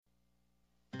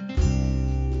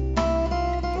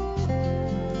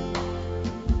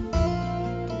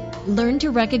Learn to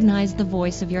recognize the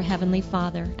voice of your Heavenly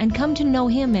Father and come to know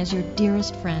Him as your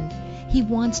dearest friend. He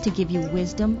wants to give you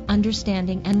wisdom,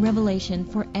 understanding, and revelation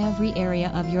for every area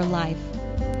of your life.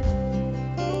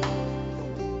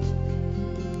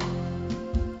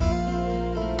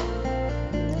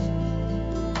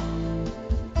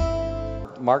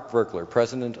 Mark Virkler,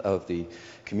 president of the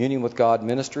Communion with God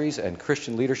Ministries and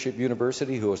Christian Leadership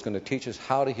University, who is going to teach us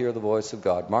how to hear the voice of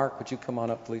God. Mark, would you come on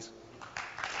up, please?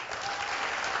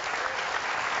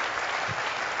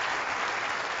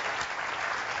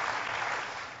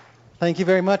 Thank you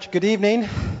very much. Good evening.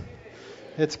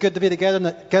 It's good to be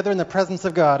together in the presence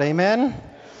of God. Amen?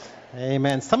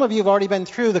 Amen. Some of you have already been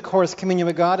through the course Communion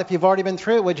with God. If you've already been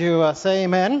through it, would you say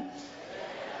amen? Amen?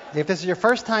 If this is your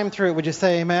first time through it, would you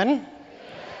say amen? Amen?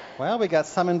 Well, we got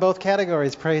some in both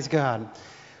categories. Praise God.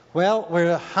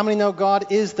 Well, how many know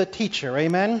God is the teacher?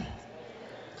 Amen?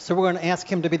 So we're going to ask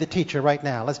Him to be the teacher right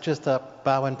now. Let's just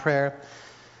bow in prayer.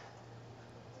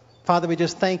 Father, we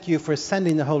just thank You for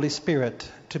sending the Holy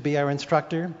Spirit to be our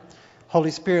instructor. Holy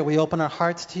Spirit, we open our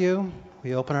hearts to You.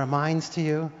 We open our minds to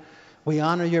You. We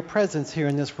honor Your presence here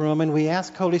in this room, and we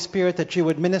ask, Holy Spirit, that You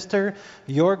would minister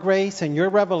Your grace and Your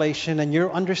revelation and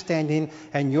Your understanding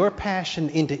and Your passion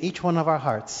into each one of our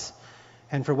hearts.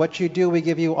 And for what You do, we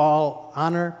give You all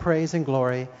honor, praise, and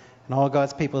glory. And all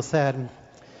God's people said,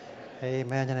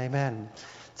 amen and amen.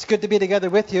 It's good to be together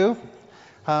with you.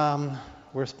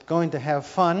 We're going to have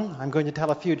fun. I'm going to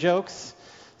tell a few jokes,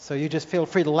 so you just feel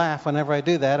free to laugh whenever I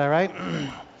do that, all right?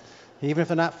 Even if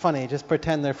they're not funny, just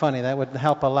pretend they're funny. That would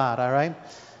help a lot, all right?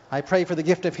 I pray for the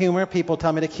gift of humor. People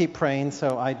tell me to keep praying,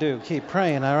 so I do. Keep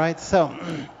praying, all right? So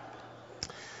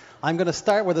I'm going to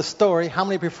start with a story. How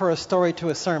many prefer a story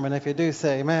to a sermon? If you do,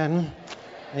 say amen.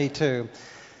 Me too.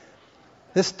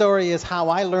 This story is how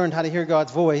I learned how to hear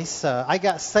God's voice. I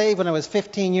got saved when I was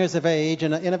 15 years of age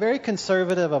in a very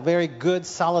conservative, a very good,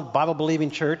 solid,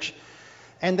 Bible-believing church.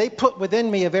 And they put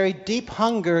within me a very deep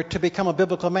hunger to become a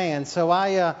biblical man. So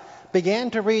I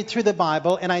began to read through the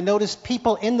Bible, and I noticed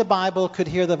people in the Bible could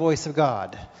hear the voice of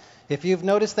God. If you've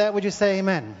noticed that, would you say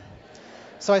amen?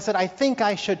 So I said, I think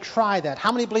I should try that.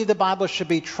 How many believe the Bible should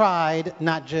be tried,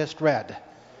 not just read?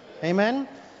 Amen?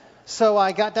 So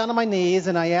I got down on my knees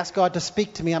and I asked God to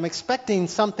speak to me. I'm expecting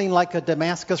something like a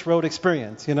Damascus Road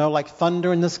experience, like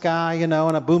thunder in the sky, and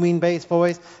a booming bass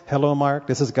voice. Hello, Mark,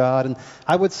 this is God. And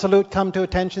I would salute, come to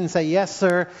attention, say, yes,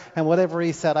 sir, and whatever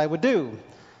He said I would do.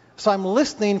 So I'm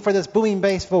listening for this booming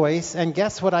bass voice, and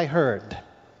guess what I heard?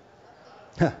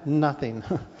 Nothing.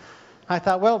 I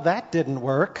thought, well, that didn't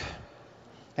work.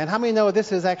 And how many know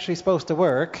this is actually supposed to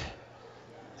work?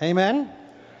 Amen?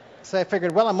 So I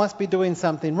figured, well, I must be doing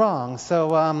something wrong.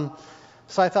 So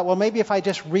I thought, well, maybe if I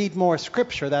just read more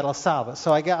Scripture, that'll solve it.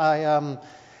 So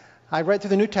I read through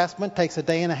the New Testament. It takes a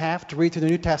day and a half to read through the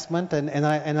New Testament. And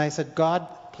I said, God,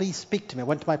 please speak to me. I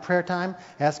went to my prayer time,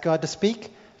 asked God to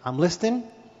speak. I'm listening.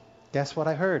 Guess what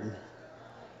I heard?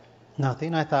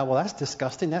 Nothing. I thought, well, that's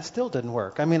disgusting. That still didn't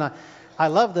work. I mean, I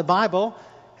love the Bible,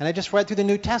 and I just read through the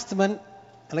New Testament,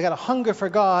 and I got a hunger for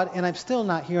God, and I'm still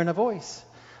not hearing a voice.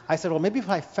 I said, well, maybe if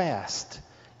I fast,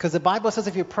 because the Bible says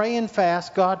if you pray and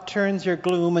fast, God turns your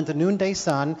gloom into noonday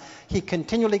sun. He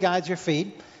continually guides your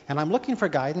feet. And I'm looking for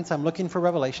guidance. I'm looking for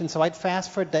revelation. So I'd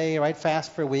fast for a day, or I'd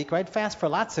fast for a week, or I'd fast for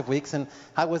lots of weeks. And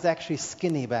I was actually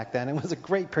skinny back then. It was a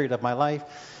great period of my life.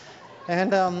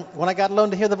 And when I got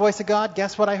alone to hear the voice of God,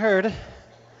 guess what I heard?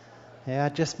 Yeah,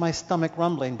 just my stomach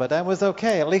rumbling. But that was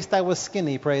okay. At least I was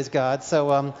skinny, praise God.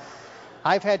 So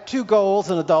I've had two goals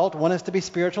as an adult. One is to be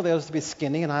spiritual, the other is to be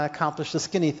skinny, and I accomplished the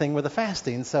skinny thing with the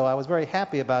fasting, so I was very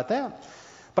happy about that.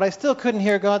 But I still couldn't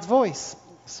hear God's voice.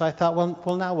 So I thought,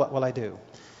 well, now what will I do?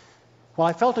 Well,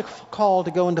 I felt a call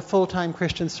to go into full-time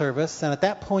Christian service, and at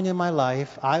that point in my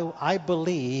life, I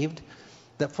believed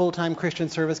that full-time Christian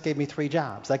service gave me three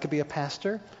jobs. I could be a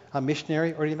pastor, a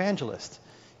missionary, or an evangelist.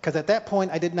 Because at that point,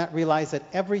 I did not realize that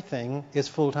everything is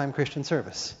full-time Christian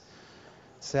service.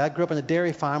 See, I grew up on a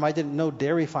dairy farm. I didn't know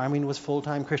dairy farming was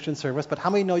full-time Christian service. But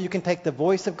how many know you can take the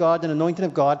voice of God and anointing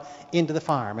of God into the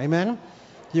farm? Amen?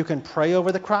 You can pray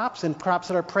over the crops, and crops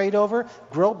that are prayed over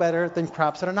grow better than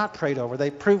crops that are not prayed over.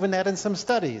 They've proven that in some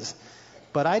studies.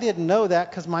 But I didn't know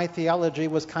that because my theology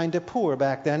was kind of poor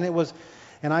back then.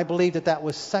 And I believed that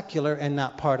was secular and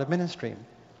not part of ministry.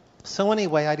 So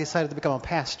anyway, I decided to become a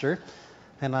pastor.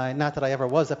 And not that I ever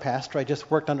was a pastor, I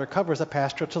just worked undercover as a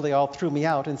pastor until they all threw me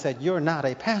out and said, you're not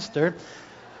a pastor,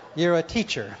 you're a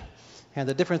teacher. And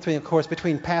the difference, of course,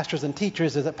 between pastors and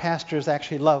teachers is that pastors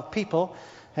actually love people.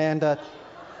 And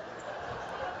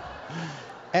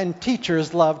And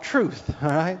teachers love truth, all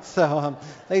right? So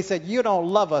they said, you don't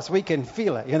love us, we can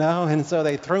feel it, And so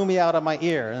they threw me out of my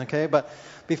ear, okay? But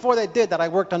before they did that, I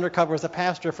worked undercover as a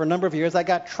pastor for a number of years. I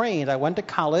got trained. I went to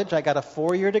college. I got a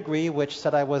 4-year degree, which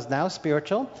said I was now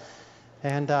spiritual.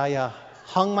 And I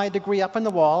hung my degree up on the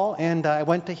wall, and I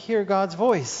went to hear God's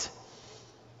voice.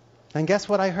 And guess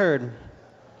what I heard?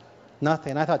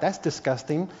 Nothing. I thought, that's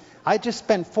disgusting. I just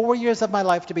spent 4 years of my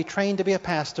life to be trained to be a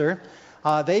pastor.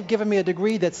 They've given me a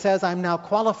degree that says I'm now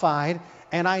qualified,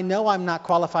 and I know I'm not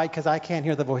qualified because I can't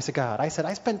hear the voice of God. I said,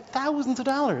 I spent thousands of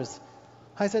dollars.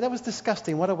 I said, that was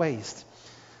disgusting. What a waste.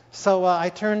 So I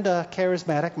turned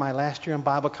charismatic my last year in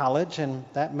Bible college, and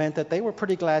that meant that they were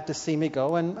pretty glad to see me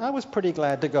go, and I was pretty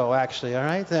glad to go, actually, all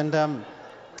right? And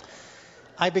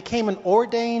I became an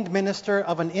ordained minister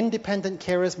of an independent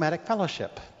charismatic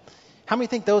fellowship. How many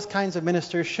think those kinds of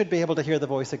ministers should be able to hear the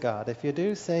voice of God? If you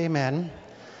do, say amen.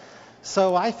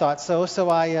 So I thought so. So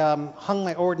I hung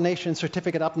my ordination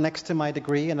certificate up next to my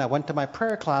degree, and I went to my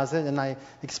prayer closet, and I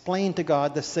explained to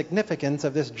God the significance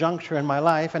of this juncture in my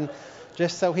life, and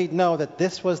just so he'd know that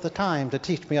this was the time to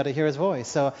teach me how to hear his voice.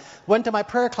 So went to my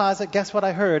prayer closet. Guess what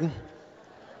I heard?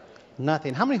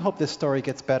 Nothing. How many hope this story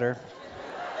gets better?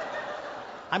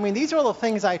 I mean, these are all the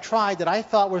things I tried that I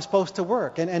thought were supposed to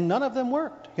work, and none of them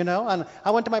worked, And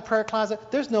I went to my prayer closet.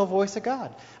 There's no voice of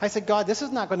God. I said, God, this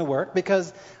is not going to work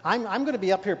because I'm going to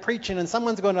be up here preaching, and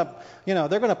someone's going to, they're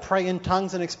going to pray in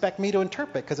tongues and expect me to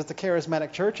interpret because it's a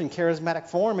charismatic church, and charismatic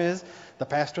form is the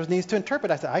pastor needs to interpret.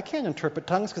 I said, I can't interpret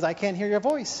tongues because I can't hear your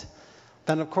voice.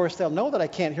 Then, of course, they'll know that I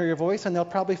can't hear your voice, and they'll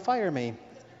probably fire me.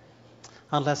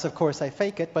 Unless, of course, I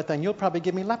fake it, but then you'll probably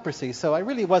give me leprosy. So I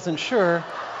really wasn't sure.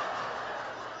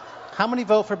 How many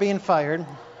vote for being fired?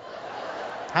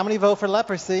 How many vote for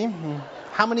leprosy?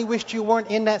 How many wished you weren't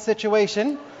in that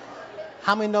situation?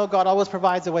 How many know God always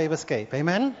provides a way of escape?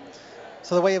 Amen?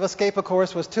 So the way of escape, of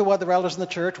course, was 2 other elders in the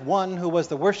church. One who was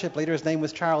the worship leader, his name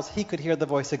was Charles. He could hear the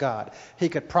voice of God. He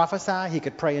could prophesy. He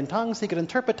could pray in tongues. He could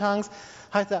interpret tongues.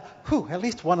 I thought, at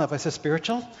least one of us is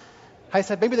spiritual. I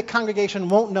said, maybe the congregation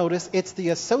won't notice it's the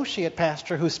associate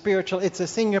pastor who's spiritual. It's the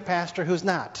senior pastor who's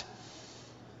not.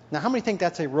 Now, how many think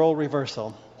that's a role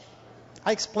reversal?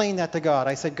 I explained that to God.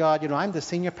 I said, God, I'm the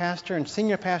senior pastor, and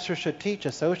senior pastors should teach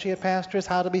associate pastors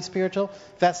how to be spiritual.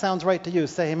 If that sounds right to you,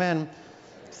 say amen.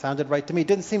 Sounded right to me.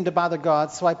 Didn't seem to bother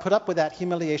God, so I put up with that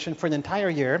humiliation for an entire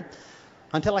year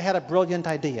until I had a brilliant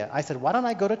idea. I said, why don't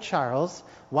I go to Charles?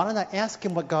 Why don't I ask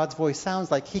him what God's voice sounds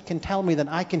like? He can tell me, then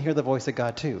I can hear the voice of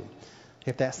God too.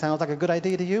 If that sounds like a good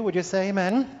idea to you, would you say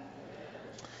amen?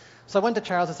 So I went to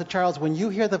Charles. I said, Charles, when you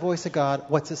hear the voice of God,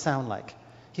 what's it sound like?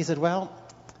 He said, well,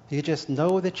 you just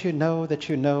know that you know that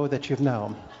you know that you've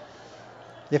known.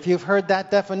 If you've heard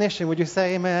that definition, would you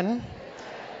say amen?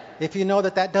 If you know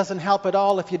that that doesn't help at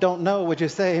all, if you don't know, would you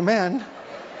say amen?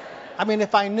 I mean,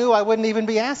 if I knew, I wouldn't even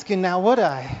be asking now, would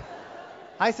I?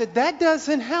 I said, that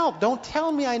doesn't help. Don't tell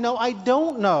me I know. I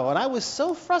don't know. And I was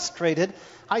so frustrated,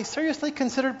 I seriously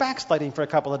considered backsliding for a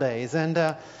couple of days. And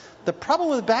the problem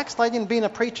with backsliding and being a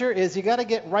preacher is you got to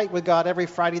get right with God every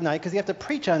Friday night because you have to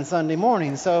preach on Sunday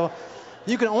morning. So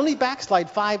you can only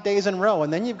backslide 5 days in a row,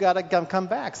 and then you've got to come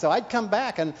back. So I'd come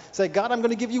back and say, God, I'm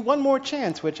going to give you one more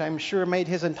chance, which I'm sure made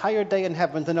his entire day in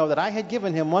heaven to know that I had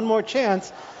given him one more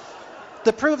chance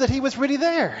to prove that he was really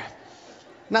there.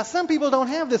 Now, some people don't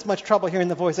have this much trouble hearing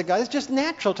the voice of God. It's just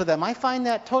natural to them. I find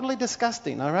that totally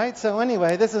disgusting, all right? So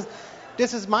anyway, this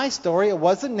is my story. It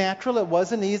wasn't natural. It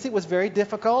wasn't easy. It was very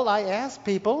difficult. I asked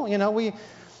people,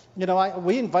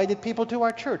 we invited people to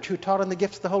our church who taught on the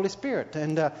gifts of the Holy Spirit.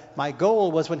 And my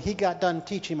goal was when he got done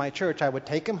teaching my church, I would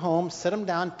take him home, sit him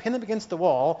down, pin him against the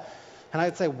wall, and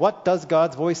I'd say, what does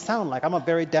God's voice sound like? I'm a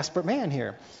very desperate man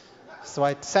here. So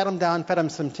I sat him down, fed him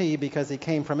some tea because he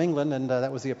came from England, and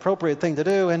that was the appropriate thing to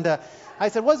do. And I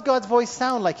said, what does God's voice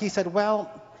sound like? He said, well,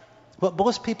 what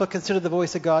most people consider the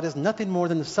voice of God is nothing more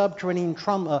than the subterranean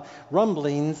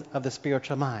rumblings of the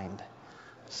spiritual mind.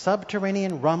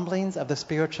 Subterranean rumblings of the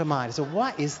spiritual mind. I said,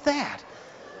 what is that?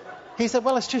 He said,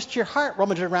 well, it's just your heart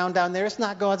rummaging around down there. It's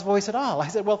not God's voice at all. I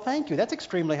said, well, thank you. That's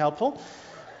extremely helpful.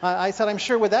 I said, I'm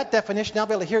sure with that definition, I'll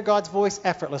be able to hear God's voice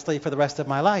effortlessly for the rest of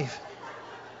my life.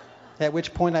 At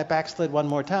which point I backslid one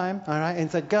more time, all right,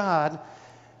 and said, God,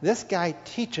 this guy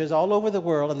teaches all over the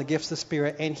world on the gifts of the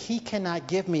Spirit, and he cannot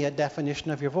give me a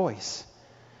definition of your voice.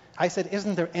 I said,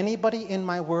 isn't there anybody in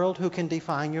my world who can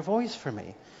define your voice for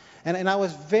me? And I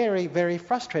was very, very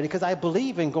frustrated because I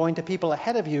believe in going to people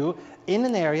ahead of you in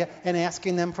an area and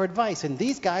asking them for advice. And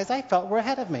these guys I felt were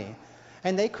ahead of me.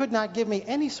 And they could not give me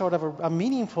any sort of a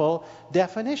meaningful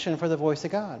definition for the voice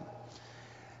of God.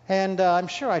 And I'm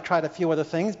sure I tried a few other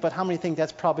things, but how many think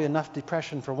that's probably enough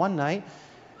depression for one night?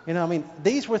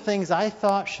 These were things I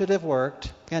thought should have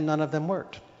worked, and none of them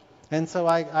worked. And so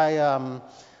I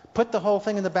put the whole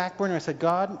thing in the back burner. I said,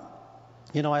 God,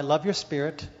 I love your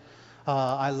Spirit.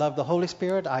 I love the Holy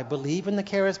Spirit. I believe in the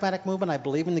charismatic movement. I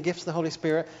believe in the gifts of the Holy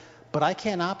Spirit. But I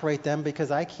can't operate them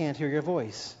because I can't hear your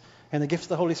voice. And the gifts of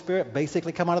the Holy Spirit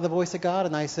basically come out of the voice of God.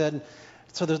 And I said,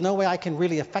 so there's no way I can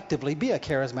really effectively be a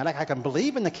charismatic. I can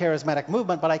believe in the charismatic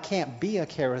movement, but I can't be a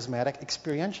charismatic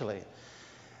experientially.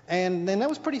 And that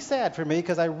was pretty sad for me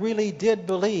because I really did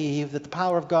believe that the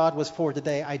power of God was for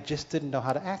today. I just didn't know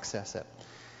how to access it.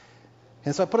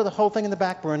 And so I put the whole thing in the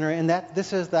back burner, and that's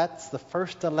the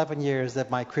first 11 years of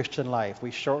my Christian life.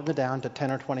 We shortened it down to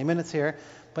 10 or 20 minutes here,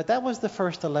 but that was the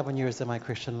first 11 years of my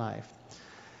Christian life.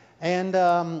 And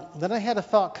then I had a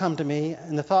thought come to me,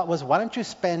 and the thought was, why don't you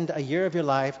spend a year of your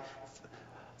life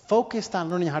focused on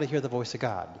learning how to hear the voice of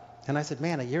God? And I said,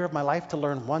 man, a year of my life to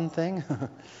learn one thing?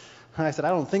 And I said, I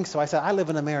don't think so. I said, I live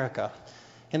in America.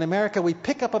 In America, we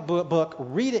pick up a book,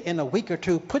 read it in a week or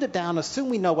two, put it down, assume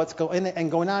we know what's going in it, and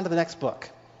going on to the next book.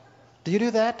 Do you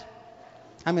do that?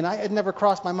 I had never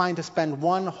crossed my mind to spend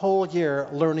one whole year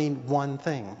learning one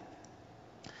thing.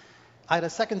 I had a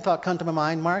second thought come to my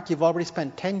mind. Mark, you've already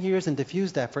spent 10 years in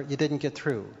diffused effort. You didn't get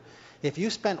through. If you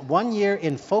spent 1 year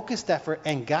in focused effort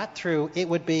and got through, it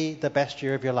would be the best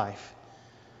year of your life.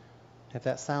 If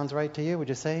that sounds right to you, would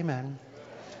you say amen?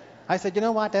 I said, you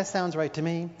know what? That sounds right to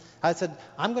me. I said,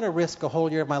 I'm going to risk a whole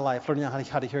year of my life learning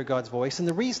how to hear God's voice. And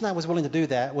the reason I was willing to do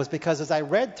that was because as I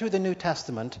read through the New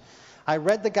Testament, I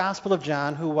read the Gospel of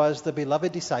John, who was the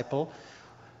beloved disciple,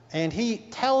 and he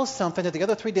tells something that the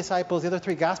other three disciples, the other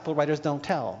three Gospel writers don't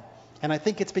tell. And I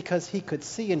think it's because he could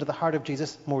see into the heart of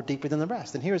Jesus more deeply than the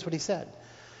rest. And here's what he said.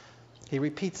 He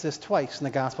repeats this twice in the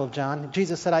Gospel of John.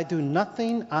 Jesus said, I do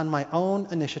nothing on my own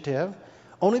initiative,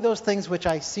 only those things which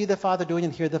I see the Father doing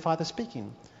and hear the Father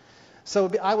speaking.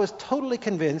 So I was totally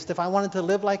convinced if I wanted to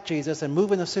live like Jesus and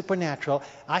move in the supernatural,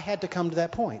 I had to come to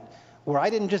that point where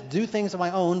I didn't just do things on my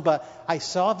own, but I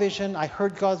saw vision, I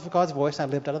heard God's voice, and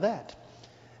I lived out of that.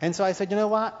 And so I said, you know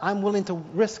what? I'm willing to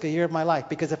risk a year of my life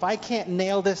because if I can't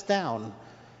nail this down,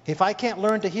 if I can't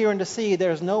learn to hear and to see,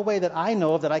 there's no way that I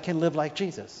know of that I can live like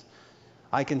Jesus.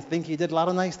 I can think he did a lot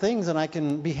of nice things and I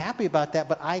can be happy about that,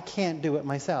 but I can't do it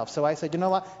myself. So I said, you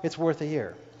know what? It's worth a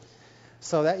year.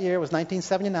 So that year was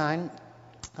 1979.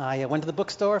 I went to the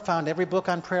bookstore, found every book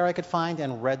on prayer I could find,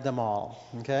 and read them all.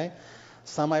 Okay?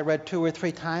 Some I read 2 or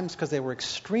 3 times because they were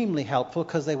extremely helpful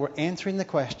because they were answering the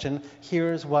question,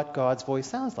 here's what God's voice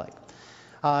sounds like.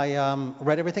 I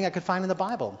read everything I could find in the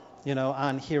Bible,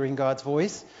 on hearing God's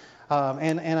voice.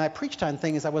 And I preached on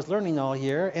things I was learning all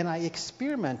year, and I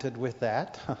experimented with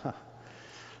that.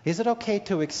 Is it okay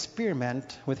to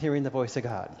experiment with hearing the voice of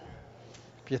God?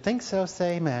 If you think so,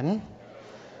 say amen.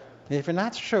 If you're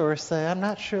not sure, say, I'm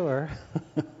not sure.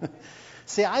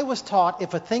 See, I was taught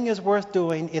if a thing is worth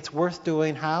doing, it's worth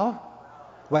doing how?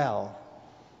 Well.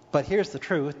 But here's the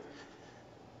truth.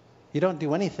 You don't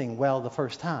do anything well the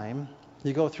first time.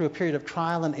 You go through a period of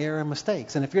trial and error and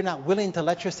mistakes. And if you're not willing to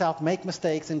let yourself make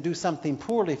mistakes and do something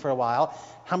poorly for a while,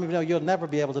 how many of you know you'll never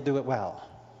be able to do it well?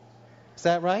 Is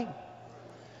that right?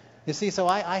 You see, so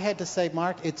I had to say,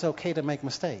 Mark, it's okay to make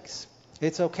mistakes.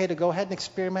 It's okay to go ahead and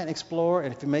experiment and explore.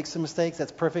 And if you make some mistakes,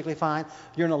 that's perfectly fine.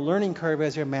 You're in a learning curve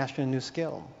as you're mastering a new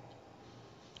skill.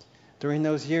 During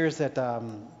those years that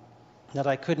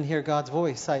I couldn't hear God's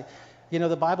voice,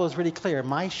 the Bible is really clear.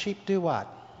 My sheep do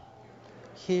what?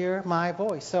 Hear my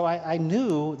voice. So I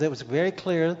knew that it was very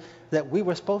clear that we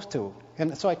were supposed to.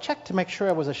 And so I checked to make sure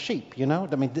I was a sheep,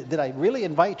 did I really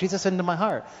invite Jesus into my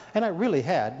heart? And I really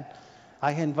had.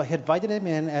 I had invited him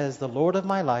in as the Lord of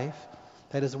my life.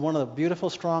 That is one of the beautiful,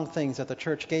 strong things that the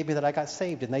church gave me that I got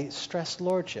saved in. They stressed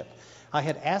lordship. I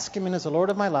had asked him in as the Lord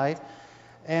of my life,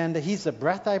 and he's the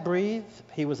breath I breathe.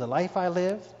 He was the life I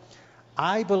live.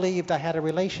 I believed I had a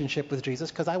relationship with Jesus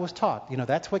because I was taught,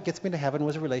 that's what gets me to heaven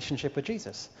was a relationship with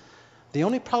Jesus. The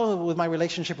only problem with my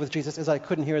relationship with Jesus is I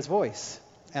couldn't hear his voice,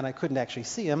 and I couldn't actually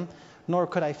see him, nor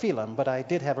could I feel him, but I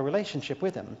did have a relationship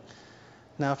with him.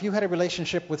 Now, if you had a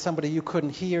relationship with somebody you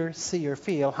couldn't hear, see, or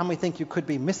feel, how many think you could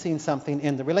be missing something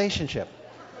in the relationship?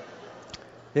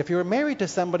 If you were married to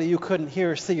somebody you couldn't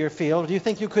hear, see, or feel, do you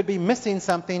think you could be missing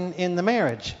something in the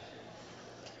marriage?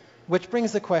 Which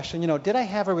brings the question, did I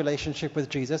have a relationship with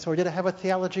Jesus, or did I have a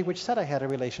theology which said I had a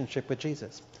relationship with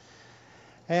Jesus?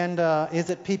 And is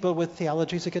it people with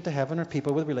theologies that get to heaven, or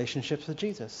people with relationships with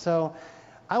Jesus? So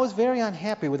I was very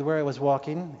unhappy with where I was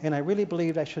walking, and I really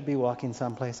believed I should be walking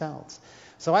someplace else.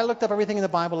 So I looked up everything in the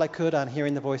Bible I could on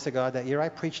hearing the voice of God that year. I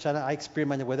preached on it. I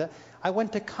experimented with it. I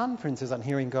went to conferences on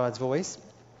hearing God's voice.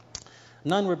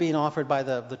 None were being offered by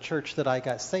the church that I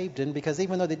got saved in, because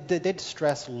even though they did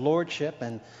stress lordship,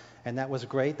 and that was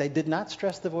great, they did not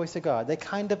stress the voice of God. They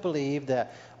kind of believed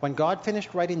that when God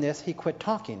finished writing this, he quit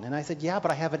talking. And I said, yeah,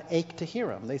 but I have an ache to hear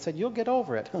him. They said, you'll get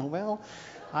over it. Well,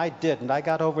 I didn't. I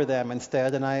got over them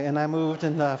instead, and I moved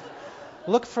and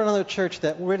looked for another church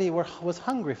that really was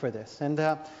hungry for this.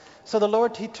 And so the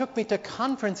Lord, he took me to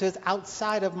conferences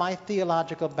outside of my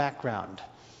theological background.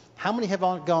 How many have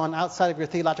gone outside of your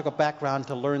theological background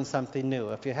to learn something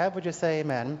new? If you have, would you say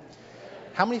amen?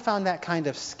 How many found that kind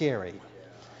of scary?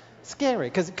 Scary,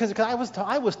 because I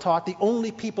was taught the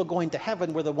only people going to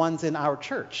heaven were the ones in our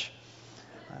church.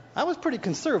 I was pretty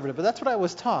conservative, but that's what I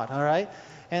was taught, all right?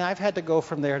 And I've had to go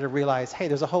from there to realize, hey,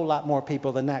 there's a whole lot more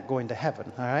people than that going to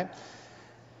heaven, all right?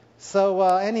 So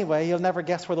anyway, you'll never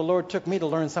guess where the Lord took me to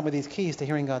learn some of these keys to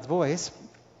hearing God's voice.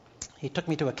 He took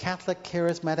me to a Catholic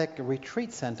charismatic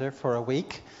retreat center for a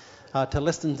week to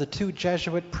listen to two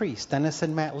Jesuit priests, Dennis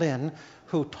and Matt Lynn,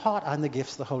 who taught on the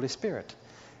gifts of the Holy Spirit.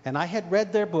 And I had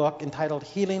read their book entitled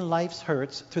Healing Life's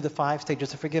Hurts Through the 5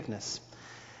 Stages of Forgiveness.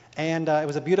 And it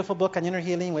was a beautiful book on inner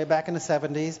healing way back in the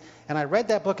 70s. And I read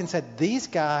that book and said, these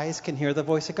guys can hear the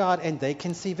voice of God and they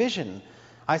can see vision.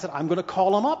 I said, I'm going to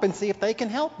call them up and see if they can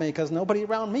help me, because nobody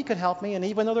around me could help me. And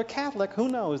even though they're Catholic, who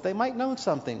knows? They might know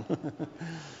something.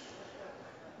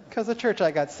 Because the church I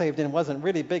got saved in wasn't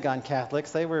really big on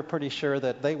Catholics. They were pretty sure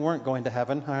that they weren't going to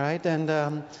heaven, all right?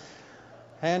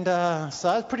 And so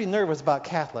I was pretty nervous about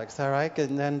Catholics, all right?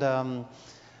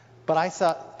 But I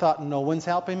thought, no one's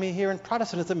helping me here in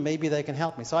Protestantism. Maybe they can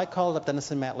help me. So I called up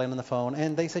Dennis and Matt Lynn on the phone,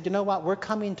 and they said, you know what? We're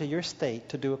coming to your state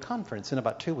to do a conference in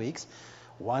about 2 weeks.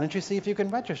 Why don't you see if you can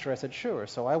register? I said, sure.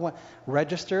 So I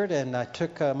registered, and I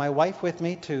took my wife with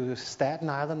me to Staten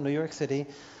Island, New York City,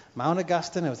 Mount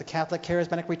Augustine. It was a Catholic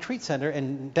charismatic retreat center,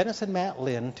 and Dennis and Matt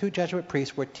Lynn, two Jesuit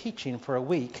priests, were teaching for a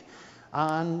week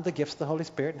on the gifts of the Holy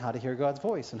Spirit and how to hear God's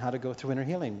voice and how to go through inner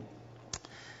healing.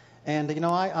 And,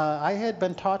 I had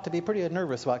been taught to be pretty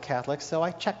nervous about Catholics, so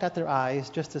I checked out their eyes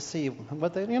just to see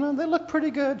what they look pretty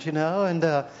good, and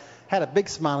had a big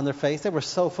smile on their face. They were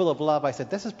so full of love. I said,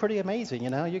 this is pretty amazing,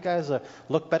 you guys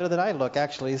look better than I look,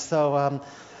 actually. So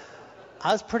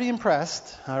I was pretty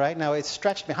impressed, all right? Now, it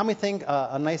stretched me. How many think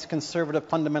a nice conservative,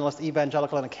 fundamentalist,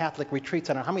 evangelical, and a Catholic retreat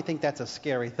center, how many think that's a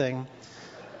scary thing?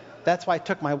 That's why I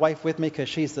took my wife with me, because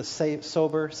she's the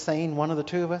sober, sane one of the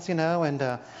two of us,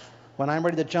 and when I'm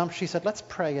ready to jump, she said, let's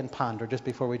pray and ponder just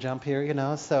before we jump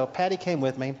here, So Patty came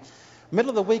with me. Middle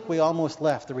of the week, we almost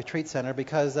left the retreat center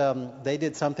because they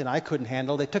did something I couldn't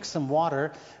handle. They took some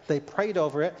water, they prayed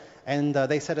over it, and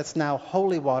they said it's now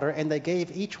holy water, and they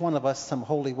gave each one of us some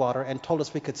holy water and told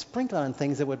us we could sprinkle on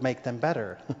things that would make them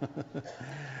better.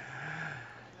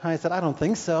 I said, I don't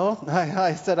think so.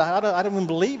 I said, I don't even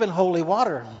believe in holy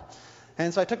water.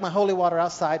 And so I took my holy water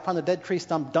outside, found a dead tree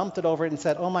stump, dumped it over it, and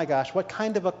said, oh my gosh, what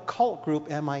kind of a cult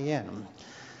group am I in?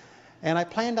 And I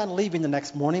planned on leaving the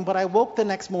next morning, but I woke the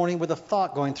next morning with a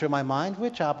thought going through my mind,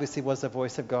 which obviously was the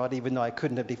voice of God, even though I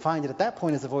couldn't have defined it at that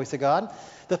point as the voice of God.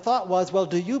 The thought was, well,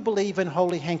 do you believe in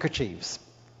holy handkerchiefs?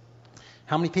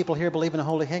 How many people here believe in a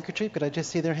holy handkerchief? Could I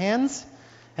just see their hands?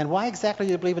 And why exactly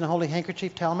do you believe in a holy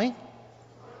handkerchief? Tell me.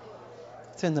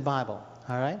 It's in the Bible,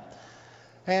 all right?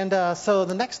 And so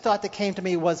the next thought that came to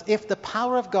me was, if the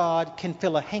power of God can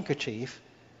fill a handkerchief,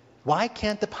 why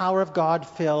can't the power of God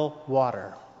fill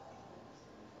water?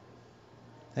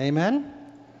 Amen?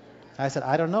 I said,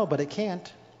 I don't know, but it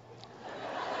can't.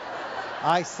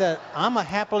 I said, I'm a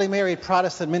happily married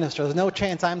Protestant minister. There's no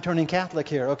chance I'm turning Catholic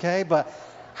here, okay? But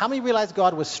how many realized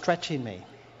God was stretching me?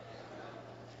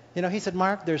 He said,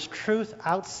 Mark, there's truth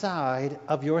outside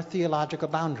of your theological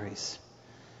boundaries.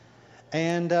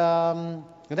 And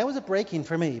that was a breaking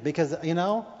for me because,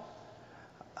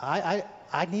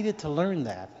 I needed to learn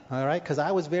that, all right, because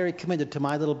I was very committed to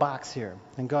my little box here.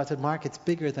 And God said, Mark, it's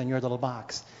bigger than your little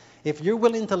box. If you're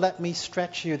willing to let me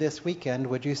stretch you this weekend,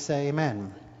 would you say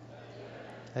amen?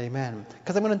 Amen.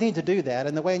 Because I'm going to need to do that.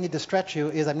 And the way I need to stretch you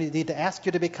is I need to ask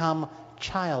you to become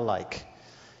childlike.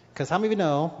 Because how many of you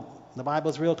know, the Bible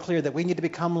is real clear that we need to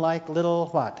become like little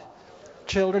what?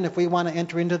 Children if we want to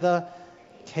enter into the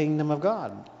kingdom of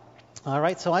God. All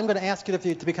right, so I'm going to ask you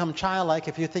to become childlike.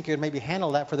 If you think you'd maybe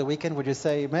handle that for the weekend, would you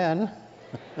say amen?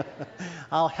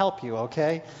 I'll help you,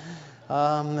 okay?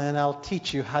 And I'll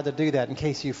teach you how to do that in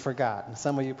case you forgot.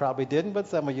 Some of you probably didn't, but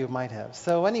some of you might have.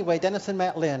 So anyway, Dennis and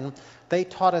Matt Lynn, they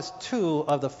taught us 2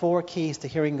 of the 4 keys to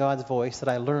hearing God's voice that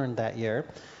I learned that year.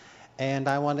 And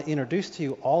I want to introduce to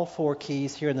you all 4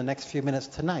 keys here in the next few minutes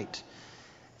tonight.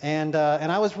 And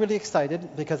I was really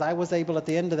excited because I was able at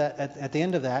the end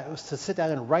of that was to sit down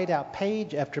and write out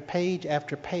page after page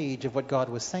after page of what God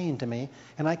was saying to me,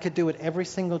 and I could do it every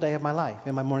single day of my life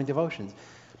in my morning devotions.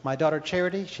 My daughter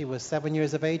Charity, she was 7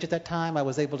 years of age at that time. I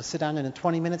was able to sit down and in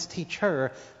 20 minutes teach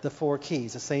her the 4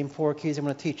 keys, the same 4 keys I'm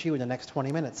going to teach you in the next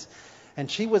 20 minutes. And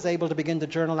she was able to begin to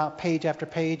journal out page after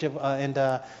page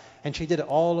and she did it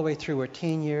all the way through her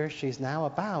teen years. She's now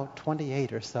about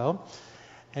 28 or so.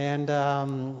 And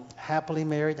happily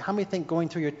married. How many think going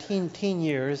through your teen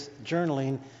years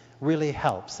journaling really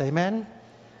helps? Amen?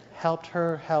 Helped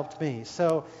her, helped me.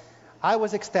 So I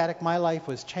was ecstatic. My life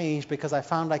was changed because I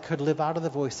found I could live out of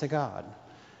the voice of God.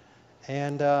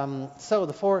 And so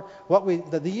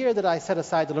the year that I set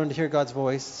aside to learn to hear God's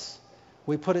voice,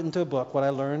 we put it into a book, what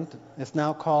I learned. It's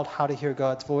now called How to Hear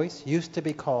God's Voice. Used to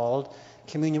be called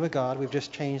Communion with God. We've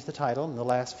just changed the title in the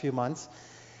last few months.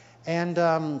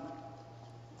 And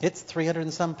it's 300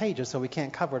 and some pages, so we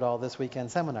can't cover it all this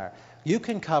weekend seminar. You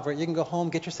can cover it. You can go home,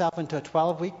 get yourself into a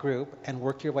 12-week group, and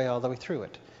work your way all the way through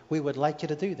it. We would like you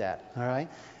to do that, all right?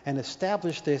 And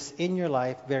establish this in your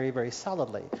life very, very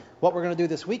solidly. What we're going to do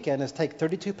this weekend is take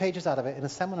 32 pages out of it in a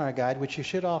seminar guide, which you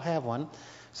should all have one.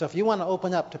 So if you want to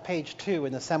open up to page 2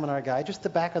 in the seminar guide, just the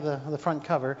back of the front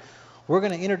cover, we're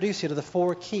going to introduce you to the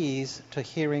 4 keys to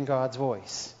hearing God's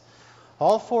voice.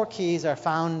 All 4 keys are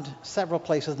found several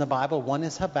places in the Bible. One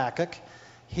is Habakkuk.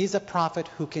 He's a prophet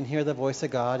who can hear the voice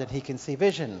of God and he can see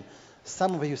vision.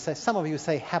 Some of you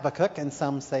say Habakkuk and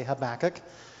some say Habakkuk.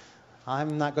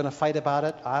 I'm not going to fight about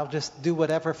it. I'll just do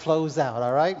whatever flows out,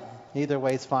 all right? Either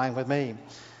way is fine with me.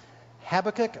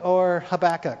 Habakkuk or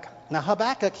Habakkuk. Now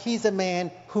Habakkuk, he's a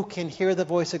man who can hear the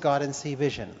voice of God and see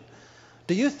vision.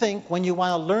 Do you think when you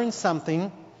want to learn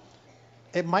something,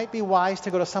 it might be wise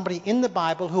to go to somebody in the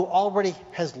Bible who already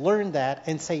has learned that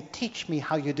and say, teach me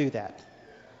how you do that?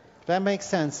 If that makes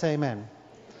sense, say amen.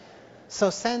 So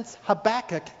since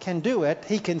Habakkuk can do it,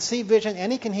 he can see vision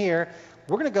and he can hear,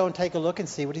 we're going to go and take a look and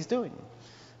see what he's doing.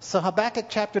 So Habakkuk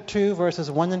chapter 2,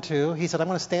 verses 1 and 2, he said, I'm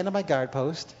going to stand on my guard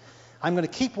post. I'm going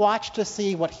to keep watch to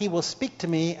see what he will speak to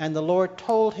me. And the Lord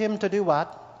told him to do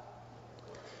what?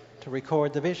 To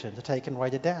record the vision, to take and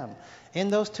write it down. In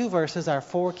those 2 verses are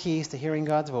 4 keys to hearing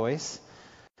God's voice.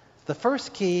 The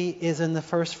first key is in the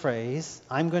first phrase,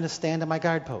 I'm going to stand on my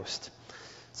guard post.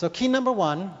 So key number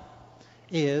 1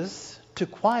 is to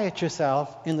quiet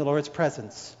yourself in the Lord's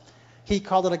presence. He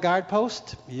called it a guard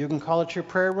post. You can call it your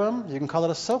prayer room. You can call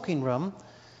it a soaking room.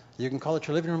 You can call it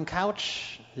your living room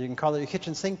couch. You can call it your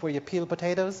kitchen sink where you peel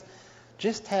potatoes.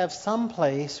 Just have some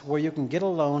place where you can get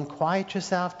alone, quiet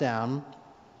yourself down,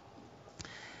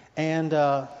 and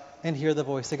hear the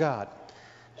voice of God.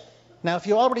 Now, if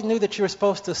you already knew that you were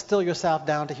supposed to still yourself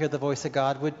down to hear the voice of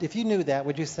God, if you knew that,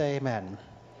 would you say amen?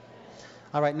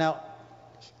 All right, now,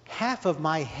 half of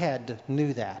my head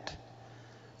knew that.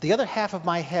 The other half of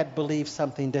my head believed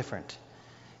something different.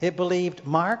 It believed,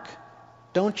 Mark,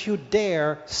 don't you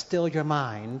dare still your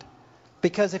mind,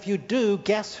 because if you do,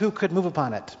 guess who could move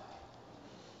upon it?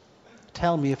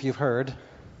 Tell me if you've heard.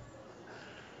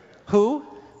 Who?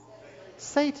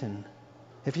 Satan.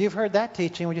 If you've heard that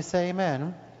teaching, would you say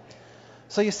amen?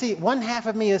 So you see, one half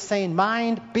of me is saying,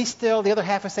 mind, be still. The other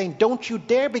half is saying, don't you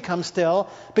dare become still,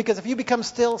 because if you become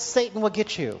still, Satan will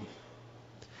get you.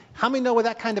 How many know with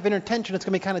that kind of inner tension, it's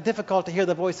going to be kind of difficult to hear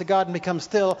the voice of God and become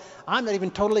still? I'm not even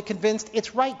totally convinced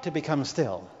it's right to become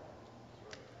still.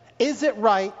 Is it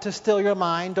right to still your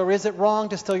mind, or is it wrong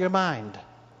to still your mind?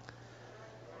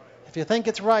 If you think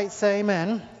it's right, say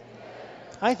amen.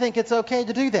 I think it's okay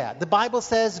to do that. The Bible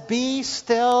says, be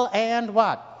still and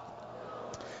what?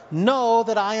 Know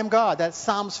that I am God. That's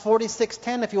Psalms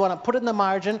 46:10. If you want to put it in the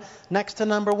margin next to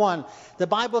number 1. The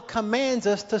Bible commands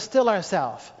us to still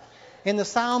ourselves. In the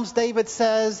Psalms, David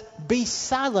says, be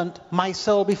silent, my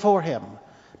soul, before him.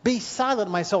 Be silent,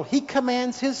 my soul. He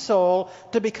commands his soul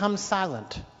to become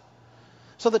silent.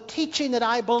 So the teaching that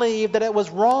I believed that it was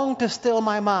wrong to still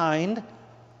my mind,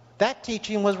 that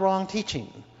teaching was wrong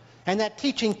teaching. And that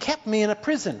teaching kept me in a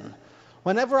prison.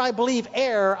 Whenever I believe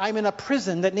error, I'm in a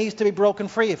prison that needs to be broken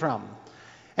free from.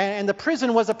 And the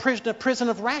prison was a prison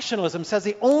of rationalism. It says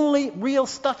the only real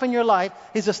stuff in your life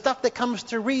is the stuff that comes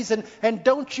to reason. And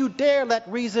don't you dare let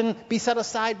reason be set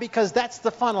aside, because that's the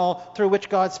funnel through which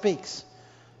God speaks.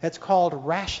 It's called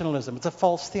rationalism. It's a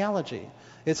false theology.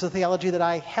 It's a theology that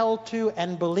I held to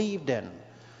and believed in.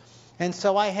 And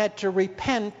so I had to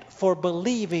repent for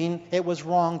believing it was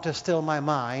wrong to still my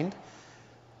mind.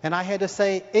 And I had to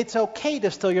say, it's okay to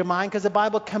still your mind because the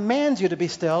Bible commands you to be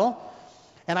still.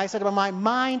 And I said to my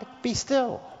mind, be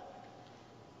still.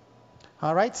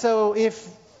 All right, so if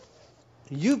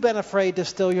you've been afraid to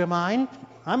still your mind,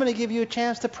 I'm going to give you a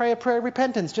chance to pray a prayer of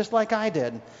repentance, just like I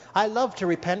did. I love to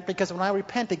repent because when I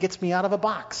repent, it gets me out of a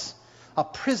box, a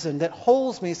prison that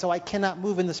holds me so I cannot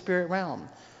move in the spirit realm.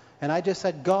 And I just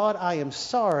said, God, I am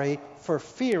sorry for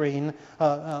fearing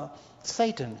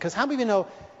Satan. Because how many of you know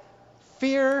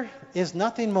fear is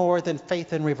nothing more than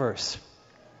faith in reverse?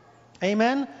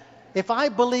 Amen? If I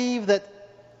believe that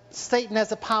Satan has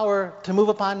the power to move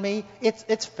upon me,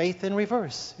 it's faith in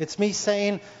reverse. It's me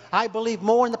saying, I believe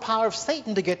more in the power of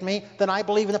Satan to get me than I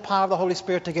believe in the power of the Holy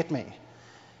Spirit to get me.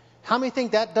 How many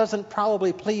think that doesn't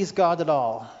probably please God at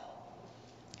all?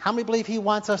 How many believe He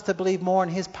wants us to believe more in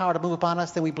His power to move upon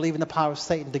us than we believe in the power of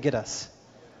Satan to get us?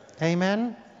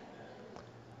 Amen?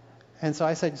 And so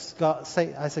I said,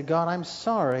 God, I'm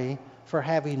sorry for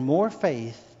having more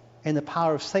faith in the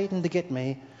power of Satan to get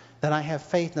me than I have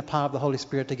faith in the power of the Holy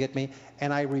Spirit to get me.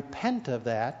 And I repent of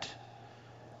that.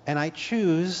 And I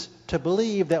choose to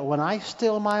believe that when I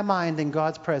still my mind in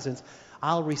God's presence,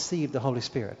 I'll receive the Holy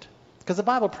Spirit. Because the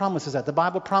Bible promises that. The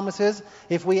Bible promises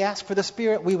if we ask for the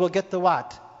Spirit, we will get the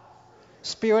what?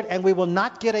 Spirit. And we will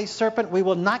not get a serpent. We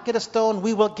will not get a stone.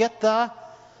 We will get the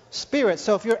Spirit.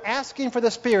 So if you're asking for the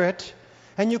Spirit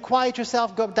and you quiet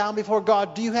yourself, go down before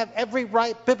God, do you have every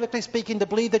right, biblically speaking, to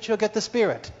believe that you'll get the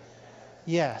Spirit?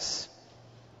 Yes.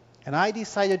 And I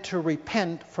decided to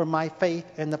repent for my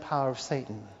faith in the power of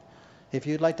Satan. If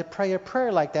you'd like to pray a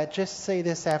prayer like that, just say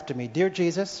this after me. Dear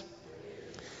Jesus,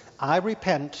 I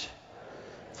repent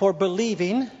for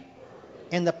believing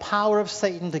in the power of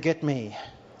Satan to get me.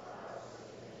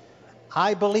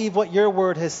 I believe what your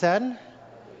word has said,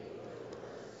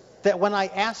 that when I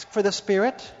ask for the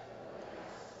Spirit,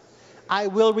 I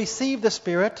will receive the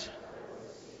Spirit,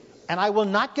 and I will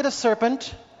not get a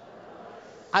serpent,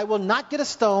 I will not get a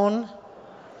stone,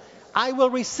 I will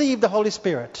receive the Holy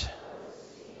Spirit.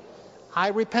 I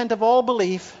repent of all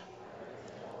belief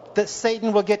that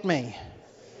Satan will get me.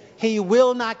 He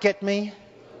will not get me.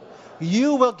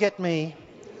 You will get me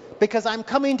because I'm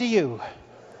coming to you.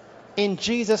 In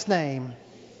Jesus' name,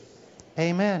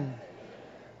 amen.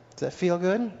 Does that feel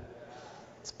good?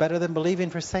 It's better than believing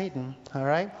for Satan, all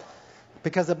right?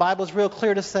 Because the Bible's real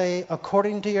clear to say,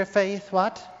 according to your faith,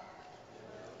 what?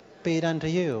 Be it unto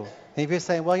you. And if you're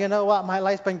saying, well, you know what? My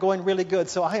life's been going really good,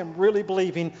 so I am really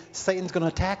believing Satan's going to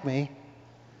attack me.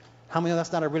 How many know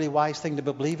that's not a really wise thing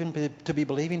to be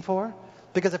believing for?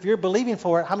 Because if you're believing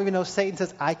for it, how many of you know Satan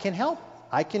says, I can help.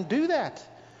 I can do that.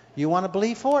 You want to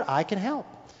believe for it? I can help.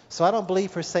 So I don't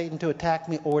believe for Satan to attack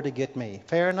me or to get me.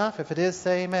 Fair enough? If it is,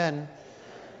 say amen.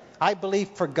 I believe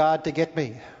for God to get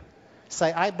me.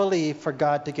 Say, I believe for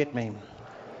God to get me.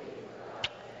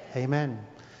 Amen.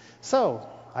 So,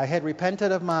 I had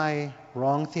repented of my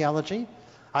wrong theology.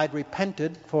 I'd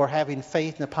repented for having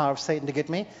faith in the power of Satan to get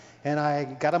me. And I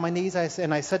got on my knees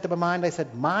and I said to my mind, I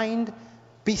said, mind,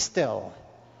 be still.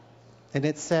 And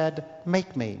it said,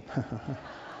 make me.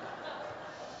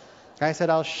 I said,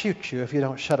 I'll shoot you if you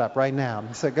don't shut up right now.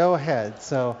 So go ahead.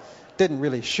 So didn't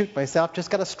really shoot myself, just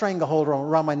got a stranglehold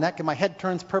around my neck and my head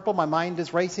turns purple. My mind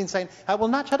is racing saying, I will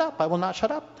not shut up. I will not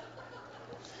shut up.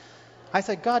 I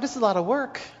said, God, this is a lot of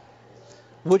work.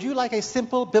 Would you like a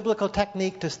simple biblical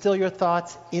technique to still your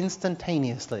thoughts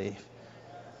instantaneously?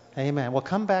 Amen. Well,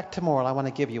 come back tomorrow. I want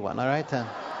to give you one, all right?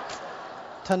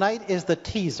 Tonight is the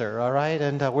teaser, all right?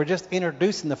 And we're just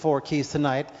introducing the 4 keys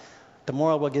tonight.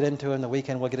 Tomorrow we'll get into it, and the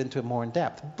weekend we'll get into it more in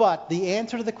depth. But the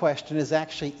answer to the question is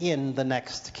actually in the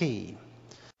next key.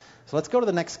 So let's go to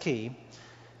the next key.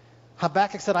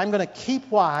 Habakkuk said, I'm going to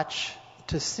keep watch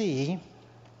to see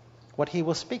what he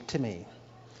will speak to me.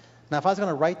 Now, if I was going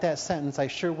to write that sentence, I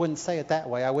sure wouldn't say it that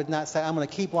way. I would not say, I'm going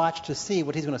to keep watch to see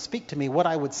what he's going to speak to me. What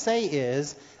I would say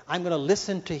is, I'm going to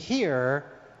listen to hear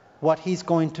what he's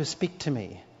going to speak to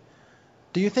me.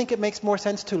 Do you think it makes more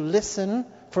sense to listen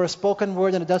for a spoken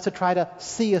word than it does to try to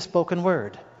see a spoken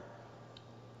word?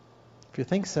 If you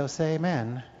think so, say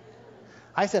amen.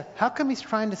 I said, how come he's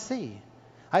trying to see?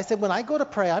 I said, when I go to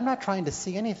pray, I'm not trying to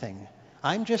see anything.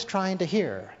 I'm just trying to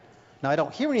hear. Now, I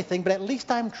don't hear anything, but at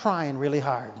least I'm trying really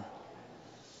hard.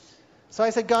 So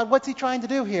I said, God, what's he trying to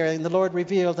do here? And the Lord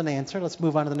revealed an answer. Let's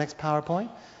move on to the next PowerPoint.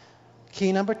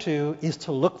 Key number 2 is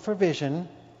to look for vision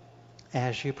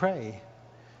as you pray.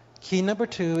 Key number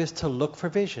 2 is to look for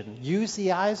vision. Use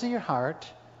the eyes of your heart,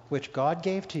 which God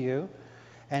gave to you,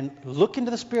 and look into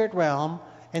the spirit realm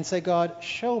and say, God,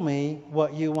 show me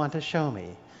what you want to show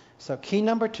me. So key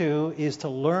number 2 is to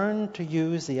learn to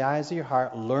use the eyes of your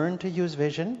heart, learn to use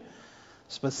vision.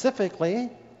 Specifically,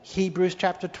 Hebrews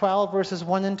chapter 12, verses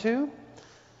 1 and 2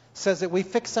 says that we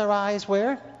fix our eyes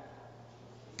where?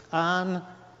 On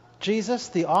Jesus,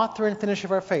 the author and finisher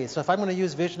of our faith. So if I'm going to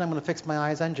use vision, I'm going to fix my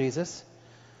eyes on Jesus.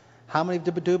 How many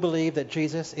do believe that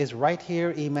Jesus is right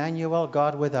here, Emmanuel,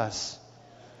 God with us?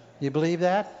 You believe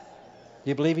that?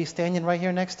 You believe he's standing right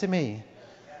here next to me?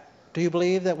 Do you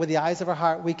believe that with the eyes of our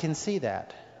heart we can see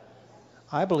that?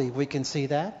 I believe we can see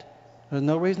that. There's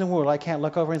no reason in the world I can't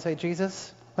look over and say,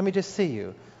 Jesus, let me just see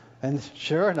you. And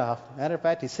sure enough, matter of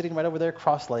fact, he's sitting right over there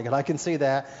cross-legged. I can see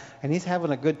that. And he's having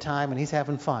a good time and he's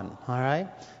having fun. All right?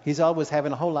 He's always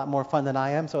having a whole lot more fun than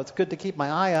I am. So it's good to keep my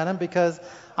eye on him because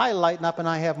I lighten up and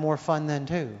I have more fun then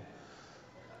too.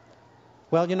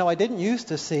 Well, you know, I didn't used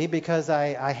to see because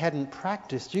I hadn't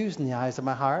practiced using the eyes of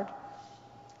my heart.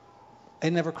 It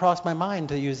never crossed my mind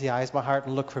to use the eyes of my heart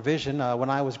and look for vision.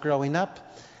 When I was growing up,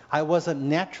 I wasn't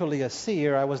naturally a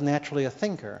seer. I was naturally a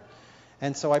thinker.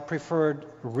 And so I preferred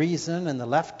reason and the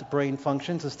left brain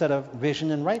functions instead of vision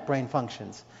and right brain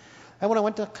functions. And when I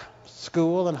went to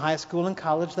school and high school and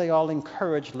college, they all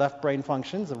encouraged left brain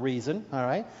functions, the reason, all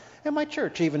right? And my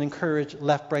church even encouraged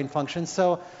left brain functions.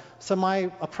 So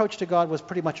my approach to God was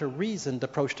pretty much a reasoned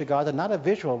approach to God and not a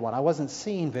visual one. I wasn't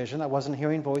seeing vision. I wasn't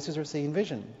hearing voices or seeing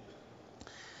vision.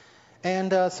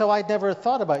 And so I'd never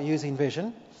thought about using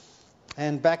vision.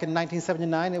 And back in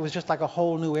 1979, it was just like a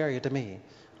whole new area to me.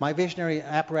 My visionary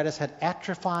apparatus had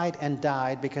atrophied and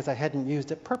died because I hadn't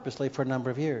used it purposely for a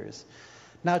number of years.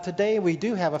 Now today we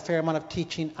do have a fair amount of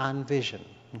teaching on vision.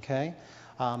 Okay,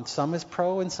 some is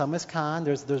pro and some is con.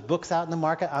 There's books out in the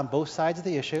market on both sides of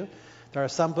the issue. There are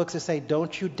some books that say,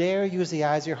 don't you dare use the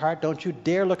eyes of your heart. Don't you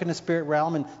dare look in the spirit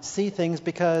realm and see things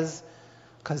because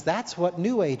that's what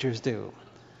New Agers do.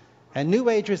 And New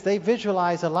Agers, they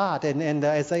visualize a lot and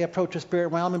as they approach the spirit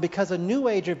realm. And because a New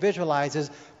Ager visualizes,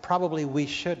 probably we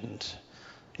shouldn't.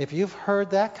 If you've heard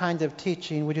that kind of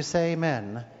teaching, would you say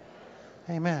amen?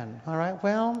 Amen. All right,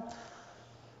 well,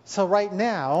 so right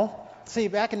now, see,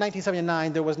 back in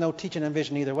 1979, there was no teaching on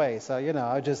vision either way. So, you know,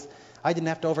 I didn't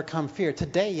have to overcome fear.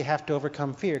 Today, you have to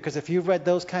overcome fear. Because if you've read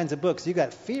those kinds of books, you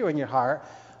got fear in your heart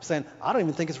saying, I don't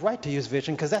even think it's right to use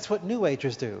vision because that's what New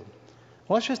Agers do.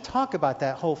 Well, let's just talk about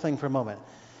that whole thing for a moment.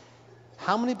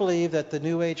 How many believe that the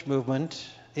New Age movement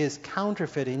is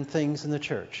counterfeiting things in the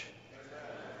church?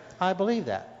 I believe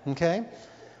that, okay?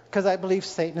 Because I believe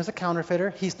Satan is a counterfeiter.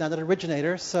 He's not an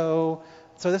originator, so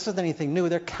this isn't anything new.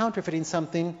 They're counterfeiting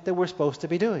something that we're supposed to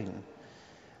be doing.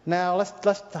 Now,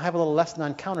 let's have a little lesson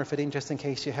on counterfeiting, just in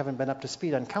case you haven't been up to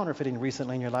speed on counterfeiting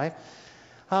recently in your life.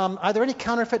 Are there any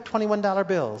counterfeit $21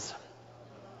 bills?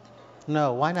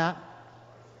 No, why not?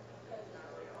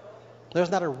 There's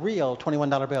not a real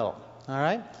 $21 bill, all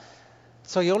right?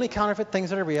 So you only counterfeit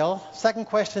things that are real. Second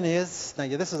question is, now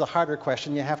this is a harder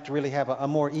question. You have to really have a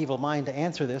more evil mind to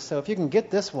answer this. So if you can get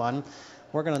this one,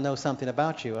 we're going to know something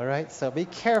about you, all right? So be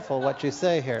careful what you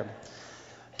say here.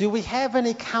 Do we have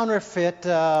any counterfeit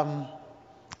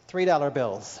 $3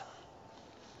 bills?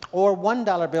 Or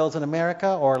 $1 bills in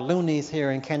America or loonies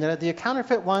here in Canada? Do you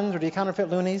counterfeit ones or do you counterfeit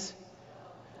loonies?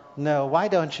 No. Why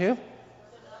don't you?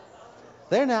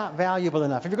 They're not valuable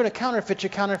enough. If you're going to counterfeit, you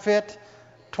counterfeit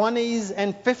 20s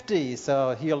and 50s.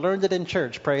 So you learned it in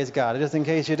church, praise God. Just in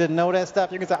case you didn't know that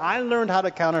stuff, you can say, I learned how to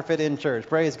counterfeit in church,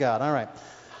 praise God. All right.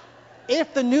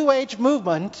 If the New Age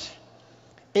movement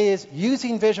is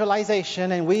using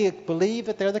visualization, and we believe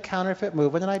that they're the counterfeit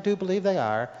movement, and I do believe they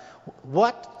are,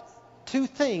 what two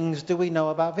things do we know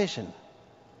about vision?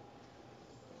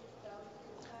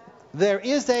 There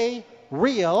is a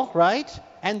real, right?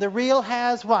 And the real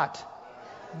has what?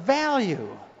 Value.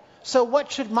 So what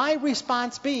should my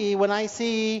response be when I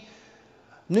see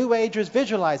New Agers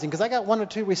visualizing? Because I got one or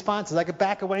two responses. I could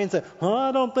back away and say,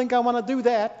 I don't think I want to do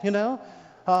that, you know,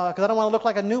 because I don't want to look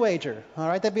like a New Ager. All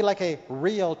right, that'd be like a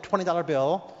real $20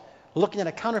 bill looking at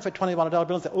a counterfeit $20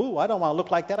 bill and say, I don't want to look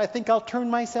like that. I think I'll turn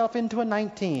myself into a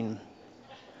 19.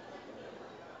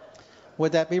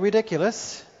 Would that be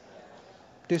ridiculous?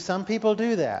 Do some people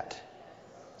do that?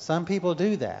 Some people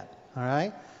do that, all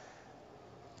right?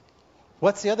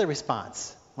 What's the other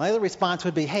response? My other response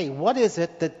would be, hey, what is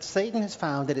it that Satan has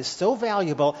found that is so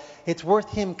valuable, it's worth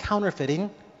him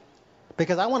counterfeiting?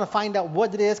 Because I want to find out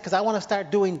what it is, because I want to start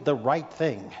doing the right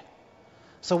thing.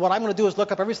 So what I'm going to do is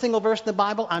look up every single verse in the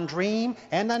Bible on dream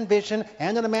and on vision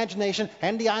and on imagination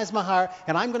and the eyes of my heart,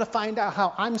 and I'm going to find out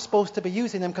how I'm supposed to be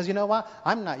using them, because you know what?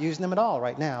 I'm not using them at all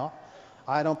right now.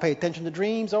 I don't pay attention to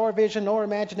dreams or vision or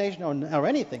imagination or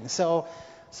anything. So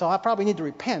I probably need to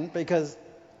repent, because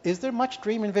is there much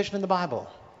dream and vision in the Bible?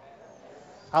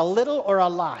 A little or a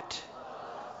lot?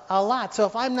 A lot. So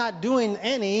if I'm not doing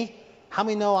any, how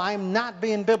many know I'm not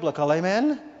being biblical?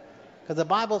 Amen? Because the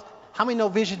Bible, how many know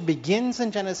vision begins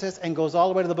in Genesis and goes all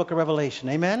the way to the book of Revelation?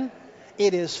 Amen?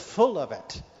 It is full of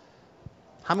it.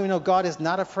 How many know God is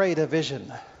not afraid of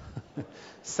vision?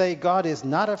 Say, God is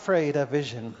not afraid of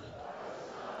vision.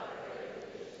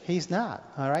 He's not,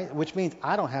 all right? Which means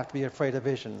I don't have to be afraid of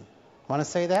vision. Want to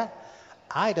say that?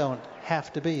 I don't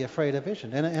have to be afraid of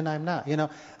vision, and I'm not. You know,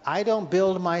 I don't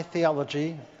build my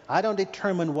theology. I don't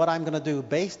determine what I'm going to do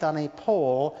based on a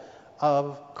poll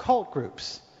of cult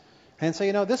groups. And so,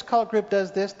 you know, this cult group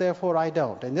does this, therefore I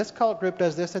don't. And this cult group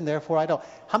does this, and therefore I don't.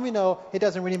 How many know it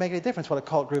doesn't really make any difference what a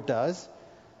cult group does?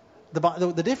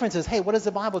 The difference is, hey, what does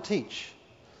the Bible teach?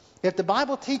 If the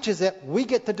Bible teaches it, we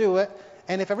get to do it.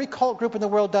 And if every cult group in the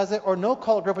world does it, or no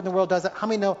cult group in the world does it, how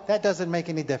many know that doesn't make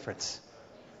any difference?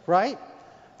 Right?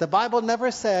 The Bible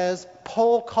never says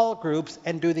poll cult groups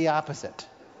and do the opposite.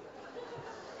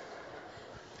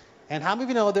 And how many of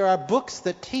you know there are books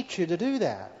that teach you to do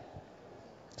that?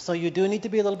 So you do need to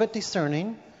be a little bit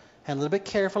discerning and a little bit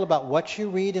careful about what you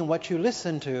read and what you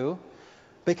listen to,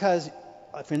 because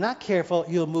if you're not careful,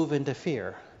 you'll move into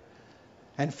fear.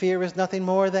 And fear is nothing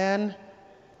more than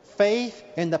faith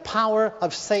in the power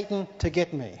of Satan to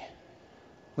get me.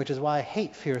 Which is why I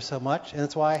hate fear so much, and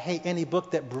that's why I hate any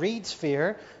book that breeds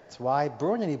fear. It's why I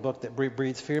burn any book that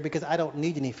breeds fear, because I don't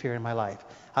need any fear in my life.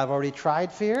 I've already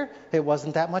tried fear. It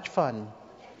wasn't that much fun.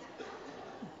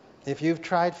 If you've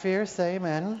tried fear, say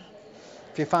amen.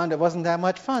 If you found it wasn't that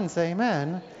much fun, say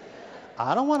amen.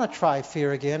 I don't want to try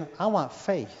fear again. I want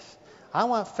faith. I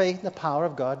want faith in the power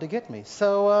of God to get me.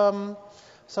 So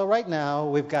right now,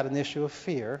 we've got an issue of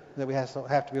fear that we have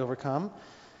to be overcome.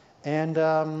 And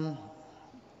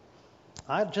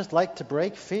I'd just like to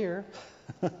break fear.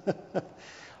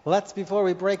 Before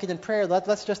we break it in prayer,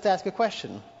 let's just ask a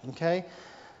question, okay?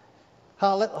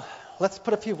 Let's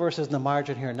put a few verses in the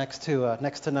margin here next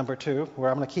to number 2, where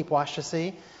I'm going to keep watch to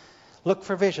see. Look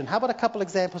for vision. How about a couple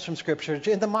examples from Scripture?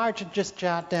 In the margin, just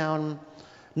jot down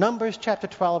Numbers chapter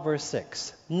 12, verse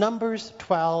 6. Numbers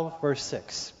 12, verse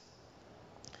 6.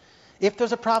 If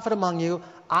there's a prophet among you,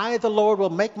 I, the Lord, will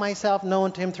make myself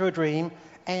known to him through a dream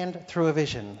and through a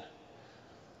vision.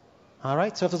 All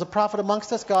right, so if there's a prophet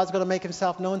amongst us, God's going to make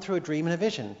himself known through a dream and a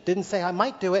vision. Didn't say I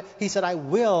might do it. He said I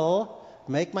will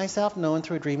make myself known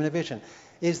through a dream and a vision.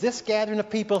 Is this gathering of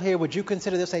people here, would you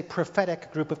consider this a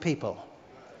prophetic group of people?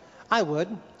 I would.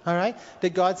 All right.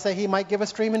 Did God say he might give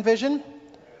us dream and vision?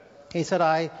 He said,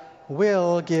 I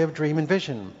will give dream and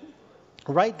vision.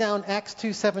 Write down Acts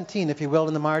 2:17, if you will,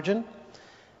 in the margin.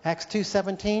 Acts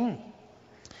 2:17.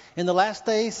 In the last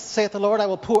days, saith the Lord, I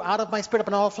will pour out of my spirit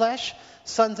upon all flesh.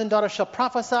 Sons and daughters shall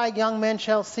prophesy. Young men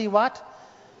shall see what?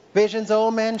 Visions.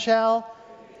 Old men shall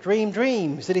dream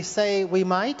dreams. Did he say we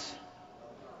might?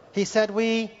 He said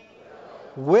we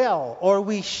will, or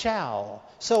we shall.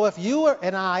 So if you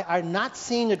and I are not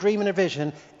seeing a dream and a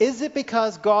vision, is it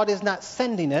because God is not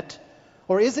sending it,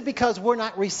 or is it because we're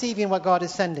not receiving what God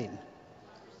is sending?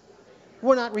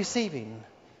 We're not receiving.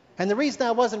 And the reason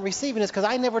I wasn't receiving is because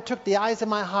I never took the eyes of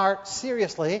my heart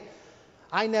seriously.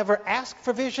 I never asked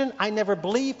for vision. I never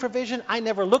believed for vision. I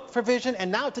never looked for vision.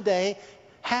 And now today,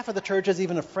 half of the church is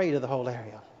even afraid of the whole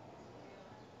area.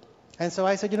 And so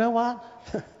I said, you know what?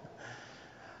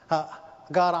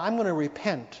 God, I'm going to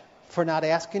repent for not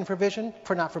asking for vision,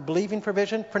 for not believing for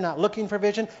vision, for not looking for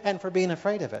vision, and for being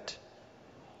afraid of it.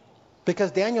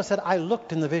 Because Daniel said, I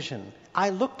looked in the vision. I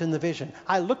looked in the vision.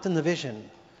 I looked in the vision.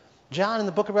 John in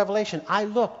the book of Revelation, I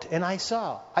looked and I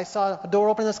saw. I saw a door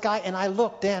open in the sky and I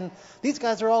looked, and these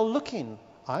guys are all looking.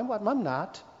 I'm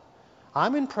not.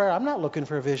 I'm in prayer. I'm not looking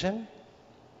for a vision.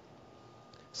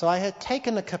 So I had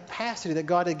taken the capacity that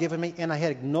God had given me and I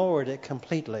had ignored it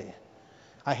completely.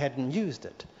 I hadn't used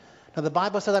it. Now the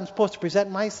Bible says I'm supposed to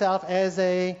present myself as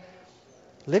a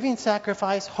living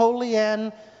sacrifice, holy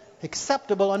and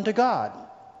acceptable unto God.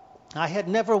 I had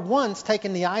never once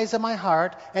taken the eyes of my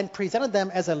heart and presented them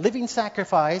as a living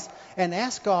sacrifice and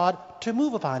asked God to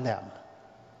move upon them.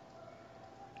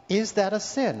 Is that a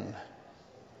sin?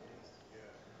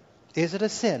 Is it a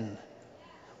sin?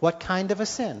 What kind of a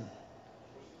sin?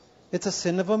 It's a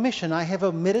sin of omission. I have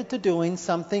omitted to doing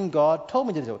something God told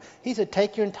me to do. He said,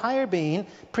 take your entire being,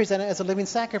 present it as a living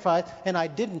sacrifice, and I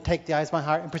didn't take the eyes of my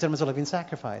heart and present them as a living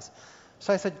sacrifice.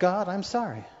 So I said, God, I'm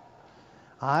sorry.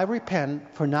 I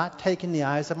repent for not taking the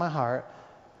eyes of my heart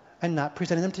and not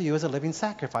presenting them to you as a living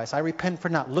sacrifice. I repent for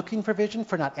not looking for vision,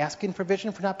 for not asking for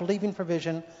vision, for not believing for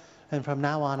vision, and from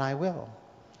now on I will.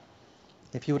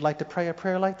 If you would like to pray a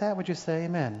prayer like that, would you say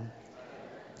amen?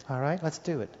 All right, let's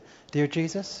do it. Dear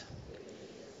Jesus,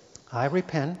 I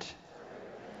repent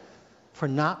for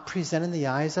not presenting the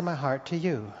eyes of my heart to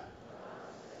you,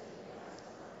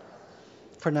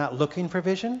 for not looking for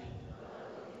vision,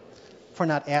 for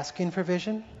not asking for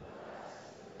vision,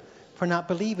 for not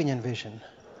believing in vision.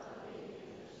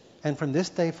 And from this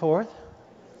day forth,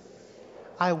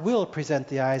 I will present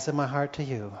the eyes of my heart to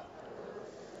you.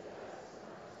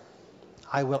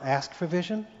 I will ask for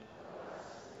vision.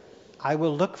 I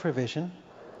will look for vision.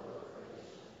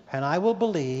 And I will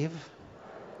believe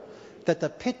that the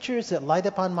pictures that light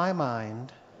up on my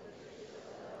mind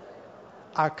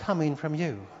are coming from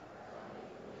you,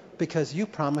 because you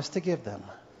promised to give them.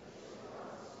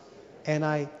 And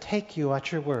I take you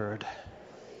at your word.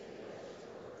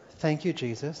 Thank you,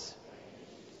 Jesus.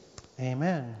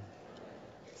 Amen.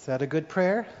 Is that a good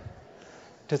prayer?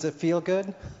 Does it feel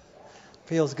good?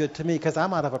 Feels good to me, because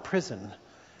I'm out of a prison.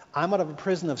 I'm out of a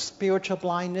prison of spiritual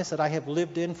blindness that I have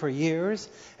lived in for years,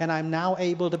 and I'm now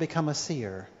able to become a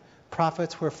seer.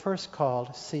 Prophets were first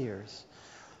called seers.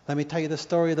 Let me tell you the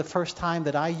story of the first time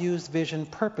that I used vision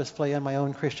purposefully in my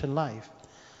own Christian life.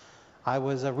 I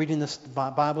was reading this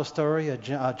Bible story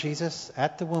of Jesus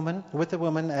with the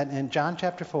woman in John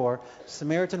chapter 4,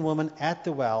 Samaritan woman at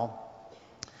the well.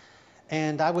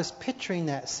 And I was picturing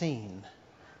that scene.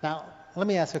 Now, let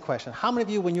me ask a question. How many of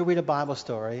you, when you read a Bible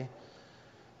story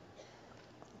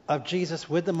of Jesus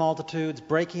with the multitudes,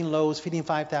 breaking loaves, feeding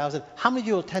 5,000, how many of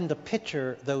you will tend to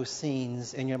picture those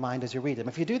scenes in your mind as you read them?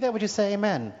 If you do that, would you say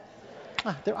amen?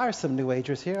 There are some New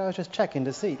Agers here. I was just checking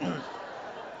to see.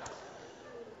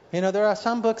 You know, there are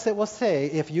some books that will say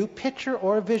if you picture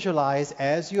or visualize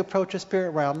as you approach a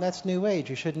spirit realm, that's New Age.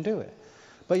 You shouldn't do it.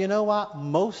 But you know what?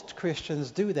 Most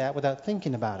Christians do that without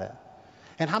thinking about it.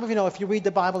 And how many of you know if you read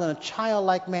the Bible in a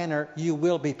childlike manner, you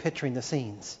will be picturing the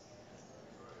scenes?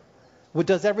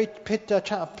 Does every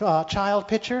child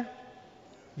picture?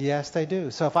 Yes, they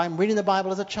do. So if I'm reading the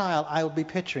Bible as a child, I will be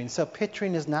picturing. So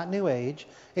picturing is not New Age.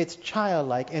 It's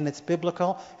childlike and it's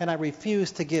biblical. And I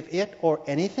refuse to give it or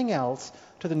anything else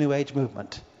to the New Age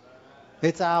movement.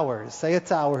 It's ours. Say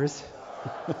it's ours.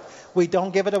 We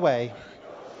don't give it away.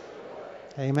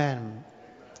 Amen.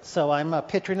 So I'm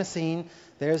picturing a scene.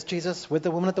 There's Jesus with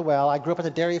the woman at the well. I grew up at a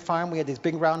dairy farm. We had these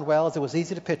big round wells. It was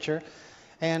easy to picture.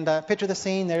 And picture the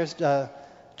scene. There's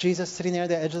Jesus sitting there at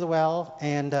the edge of the well,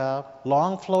 and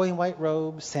long flowing white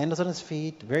robes, sandals on his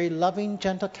feet, very loving,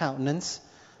 gentle countenance,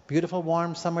 beautiful,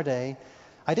 warm summer day.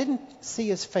 I didn't see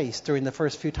his face during the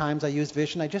first few times I used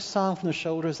vision. I just saw him from the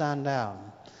shoulders on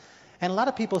down. And a lot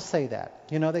of people say that.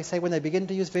 You know, they say when they begin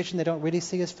to use vision, they don't really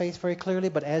see his face very clearly.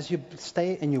 But as you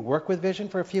stay and you work with vision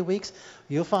for a few weeks,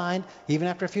 you'll find, even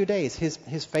after a few days,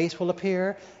 his face will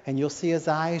appear, and you'll see his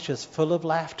eyes just full of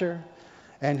laughter.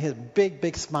 And his big,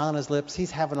 big smile on his lips.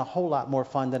 He's having a whole lot more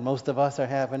fun than most of us are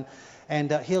having.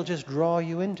 And he'll just draw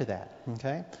you into that.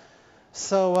 Okay?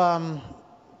 So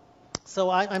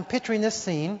I'm picturing this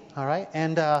scene, all right?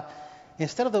 And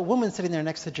instead of the woman sitting there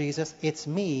next to Jesus, it's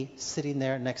me sitting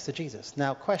there next to Jesus.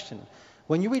 Now, question.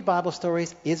 When you read Bible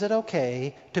stories, is it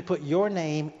okay to put your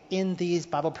name in these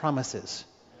Bible promises?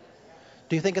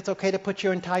 Do you think it's okay to put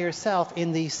your entire self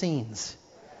in these scenes?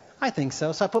 I think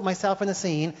so. So I put myself in the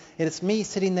scene, and it's me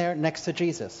sitting there next to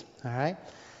Jesus. All right?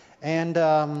 And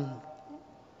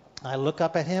I look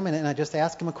up at him, and I just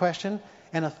ask him a question,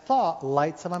 and a thought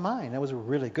lights on my mind. It was a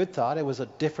really good thought. It was a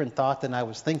different thought than I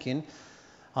was thinking.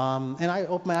 And I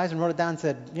opened my eyes and wrote it down and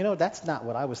said, you know, that's not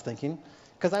what I was thinking.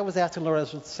 Because I was asking the Lord,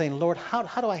 I was saying, Lord,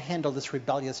 how do I handle this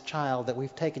rebellious child that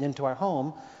we've taken into our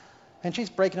home? And she's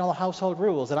breaking all the household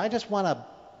rules. And I just want to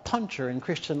punch her in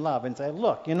Christian love and say,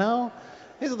 look, you know,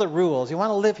 these are the rules. You want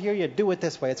to live here, you do it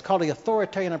this way. It's called the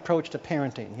authoritarian approach to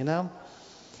parenting, you know.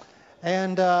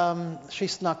 And she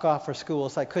snuck off for school,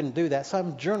 so I couldn't do that. So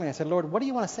I'm journaling. I said, Lord, what do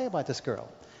you want to say about this girl?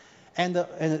 And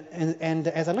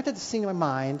as I looked at the scene in my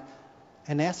mind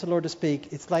and asked the Lord to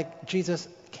speak, it's like Jesus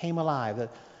came alive.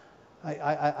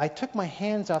 I took my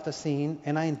hands off the scene,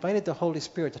 and I invited the Holy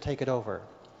Spirit to take it over.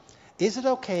 Is it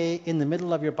okay in the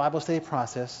middle of your Bible study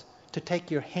process to take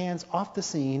your hands off the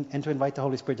scene and to invite the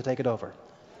Holy Spirit to take it over?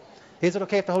 Is it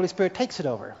okay if the Holy Spirit takes it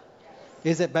over?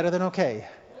 Is it better than okay?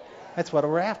 That's what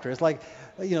we're after. It's like,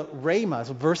 you know, rhema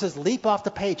versus leap off the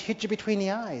page, hit you between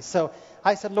the eyes. So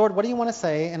I said, Lord, what do you want to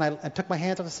say? And I took my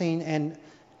hands off the scene, and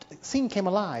the scene came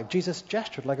alive. Jesus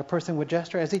gestured like a person would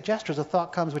gesture. As he gestures, a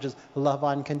thought comes, which is love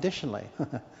unconditionally.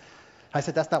 I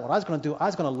said, that's not what I was going to do. I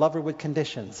was going to love her with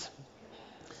conditions.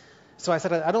 So I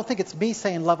said, I don't think it's me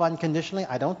saying love unconditionally.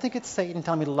 I don't think it's Satan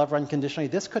telling me to love her unconditionally.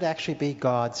 This could actually be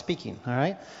God speaking, all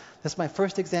right? This is my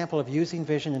first example of using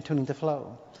vision and tuning to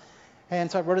flow.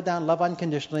 And so I wrote it down, love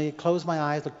unconditionally, closed my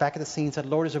eyes, looked back at the scene, said,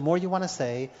 Lord, is there more you want to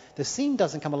say? The scene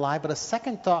doesn't come alive, but a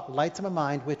second thought lights in my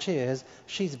mind, which is,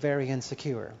 she's very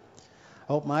insecure.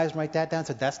 I opened my eyes and write that down,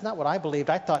 said, that's not what I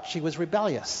believed. I thought she was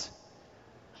rebellious.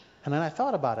 And then I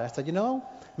thought about it. I said, you know,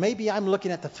 maybe I'm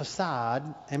looking at the facade,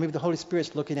 and maybe the Holy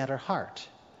Spirit's looking at her heart.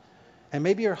 And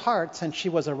maybe your heart, since she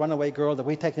was a runaway girl that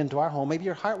we taken into our home, maybe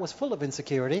your heart was full of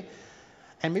insecurity.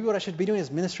 And maybe what I should be doing is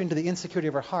ministering to the insecurity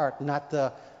of her heart, not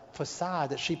the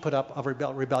facade that she put up of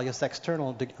rebellious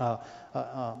external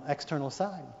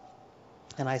side.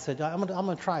 And I said, I'm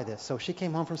going to try this. So she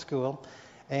came home from school,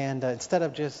 and instead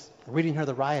of just reading her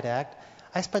the riot act,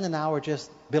 I spent an hour just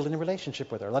building a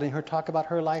relationship with her, letting her talk about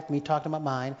her life, me talking about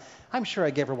mine. I'm sure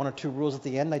I gave her 1 or 2 rules at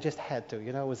the end. I just had to,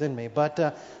 it was in me.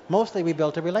 But mostly we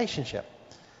built a relationship.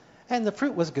 And the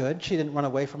fruit was good. She didn't run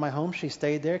away from my home. She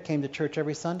stayed there, came to church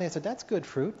every Sunday. I said, that's good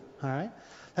fruit, all right?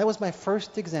 That was my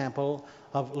first example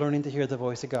of learning to hear the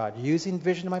voice of God, using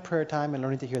vision in my prayer time and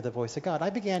learning to hear the voice of God. I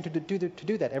began to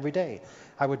do that every day.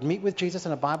 I would meet with Jesus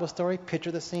in a Bible story,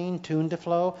 picture the scene, tune to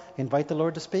flow, invite the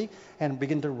Lord to speak, and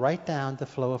begin to write down the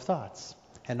flow of thoughts.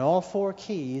 And all 4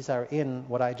 keys are in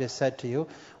what I just said to you.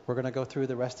 We're going to go through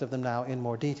the rest of them now in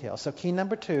more detail. So key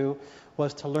number 2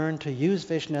 was to learn to use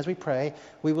vision as we pray.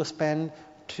 We will spend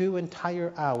 2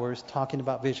 entire hours talking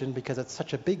about vision because it's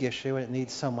such a big issue and it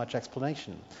needs so much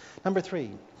explanation. Number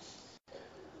 3.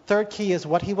 Third key is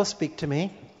what he will speak to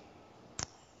me.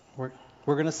 We're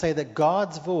going to say that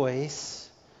God's voice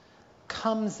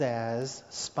comes as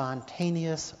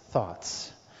spontaneous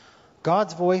thoughts.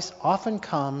 God's voice often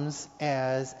comes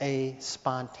as a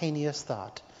spontaneous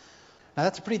thought. Now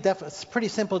that's a pretty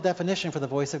simple definition for the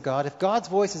voice of God. If God's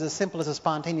voice is as simple as a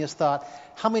spontaneous thought,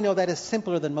 how many know that is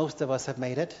simpler than most of us have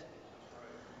made it?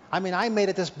 I mean, I made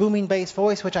it this booming bass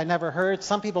voice, which I never heard.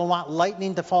 Some people want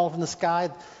lightning to fall from the sky.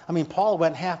 I mean, Paul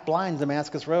went half blind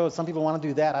Damascus Road. Some people want to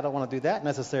do that. I don't want to do that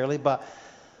necessarily. But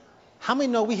how many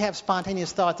know we have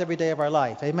spontaneous thoughts every day of our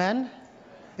life? Amen?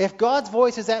 If God's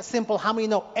voice is that simple, how many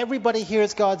know everybody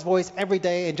hears God's voice every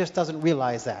day and just doesn't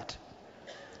realize that?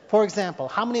 For example,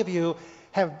 how many of you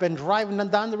have been driving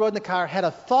down the road in the car, had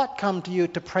a thought come to you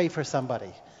to pray for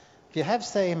somebody? If you have,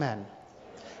 say amen.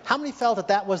 How many felt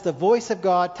that was the voice of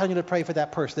God telling you to pray for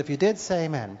that person? If you did, say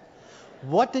amen.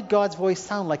 What did God's voice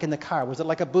sound like in the car? Was it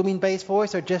like a booming bass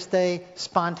voice or just a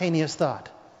spontaneous thought?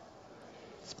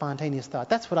 Spontaneous thought.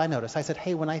 That's what I noticed. I said,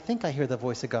 hey, when I think I hear the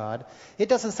voice of God, it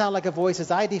doesn't sound like a voice as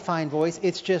I define voice.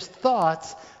 It's just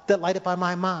thoughts that light up on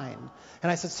my mind.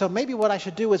 And I said, so maybe what I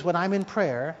should do is when I'm in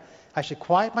prayer, I should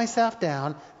quiet myself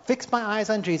down, fix my eyes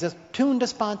on Jesus, tune to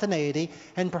spontaneity,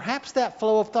 and perhaps that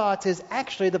flow of thoughts is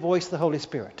actually the voice of the Holy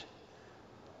Spirit.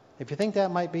 If you think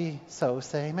that might be so,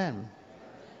 say amen.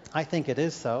 I think it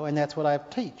is so, and that's what I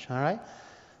teach, all right?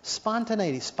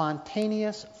 Spontaneity,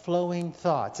 spontaneous flowing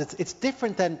thoughts. It's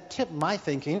different than my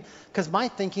thinking, because my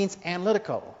thinking's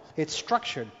analytical. It's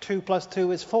structured. 2 +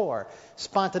 2 is 4.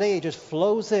 Spontaneity just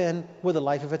flows in with a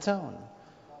life of its own.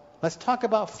 Let's talk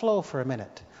about flow for a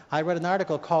minute. I read an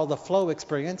article called The Flow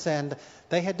Experience, and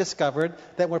they had discovered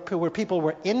that where people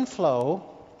were in flow,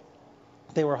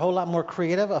 they were a whole lot more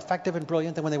creative, effective, and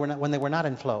brilliant than when they were not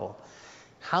in flow.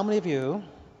 How many of you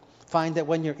find that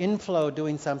when you're in flow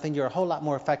doing something, you're a whole lot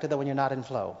more effective than when you're not in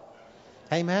flow?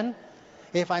 Amen?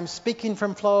 If I'm speaking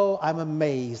from flow, I'm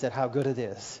amazed at how good it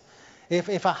is.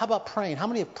 How about praying? How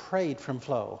many have prayed from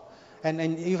flow?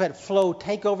 And you've had flow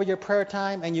take over your prayer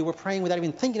time, and you were praying without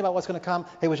even thinking about what's going to come.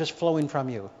 It was just flowing from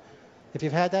you. If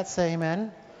you've had that, say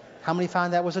amen. How many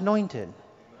found that was anointed?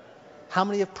 How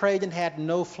many have prayed and had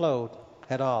no flow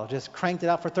at all? Just cranked it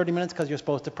out for 30 minutes because you're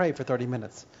supposed to pray for 30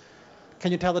 minutes.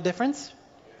 Can you tell the difference?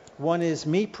 One is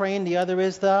me praying, the other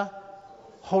is the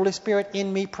Holy Spirit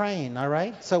in me praying, all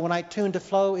right? So when I tune to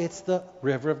flow, it's the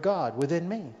river of God within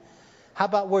me. How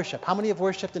about worship? How many have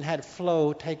worshipped and had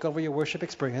flow take over your worship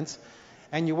experience,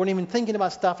 and you weren't even thinking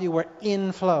about stuff, you were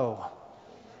in flow?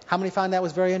 How many found that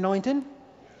was very anointed?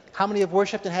 How many have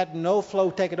worshipped and had no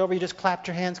flow take it over, you just clapped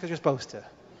your hands because you're supposed to?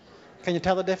 Can you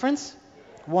tell the difference?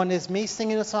 One is me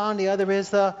singing a song, the other is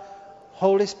the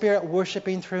Holy Spirit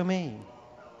worshiping through me.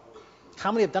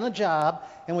 How many have done a job,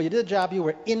 and when you did the job, you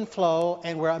were in flow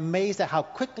and were amazed at how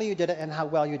quickly you did it and how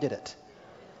well you did it?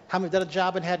 How many have done a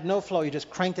job and had no flow? You just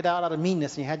cranked it out of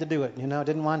meanness and you had to do it,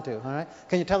 didn't want to, all right?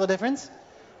 Can you tell the difference?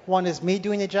 One is me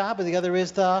doing the job, and the other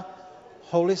is the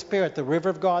Holy Spirit, the river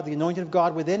of God, the anointing of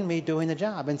God within me doing the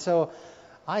job. And so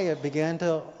I began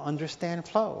to understand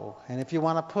flow. And if you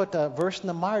want to put a verse in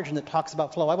the margin that talks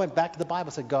about flow, I went back to the Bible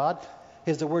and said, God,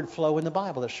 is the word flow in the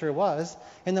Bible? It sure was.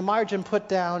 In the margin, put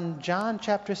down John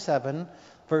chapter 7,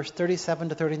 verse 37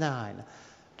 to 39.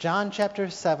 John chapter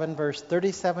 7, verse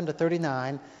 37 to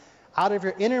 39. Out of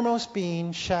your innermost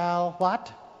being shall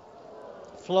what?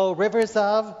 Flow rivers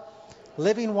of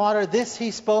living water. This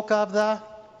he spoke of the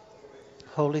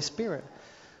Holy Spirit.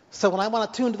 So when I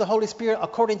want to tune to the Holy Spirit,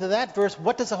 according to that verse,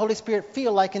 what does the Holy Spirit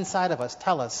feel like inside of us?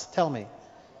 Tell me.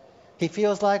 He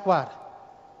feels like what?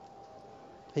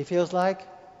 He feels like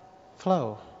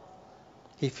flow.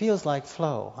 He feels like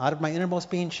flow. Out of my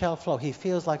innermost being shall flow. He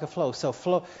feels like a flow. So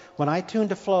flow. When I tune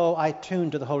to flow, I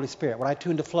tune to the Holy Spirit. When I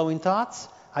tune to flowing thoughts,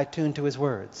 I tune to His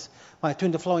words. When I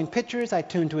tune to flowing pictures, I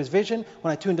tune to His vision.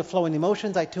 When I tune to flowing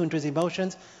emotions, I tune to His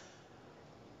emotions.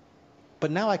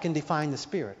 But now I can define the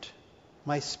Spirit.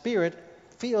 My spirit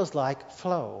feels like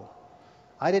flow.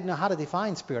 I didn't know how to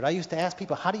define spirit. I used to ask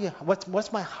people,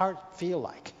 what's my heart feel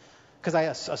like? Because I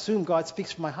assume God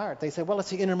speaks from my heart. They said, well, it's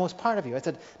the innermost part of you. I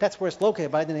said, that's where it's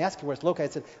located, but I didn't ask you where it's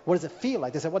located. I said, what does it feel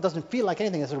like? They said, well, it doesn't feel like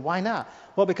anything. I said, why not?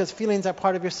 Well, because feelings are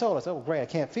part of your soul. I said, oh, great, I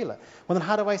can't feel it. Well, then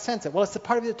how do I sense it? Well, it's the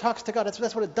part of you that talks to God.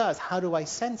 That's what it does. How do I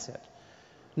sense it?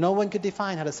 No one could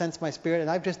define how to sense my spirit, and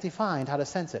I've just defined how to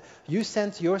sense it. You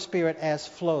sense your spirit as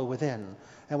flow within.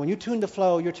 And when you tune to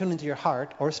flow, you're tuning to your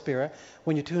heart or spirit.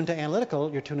 When you tune to analytical,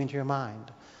 you're tuning to your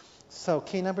mind. So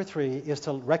key number 3 is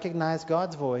to recognize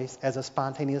God's voice as a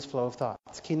spontaneous flow of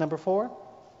thoughts. Key number 4,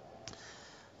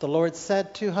 the Lord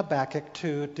said to Habakkuk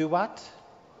to do what?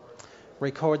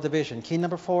 Record the vision. Key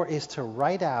number 4 is to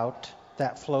write out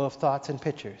that flow of thoughts and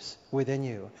pictures within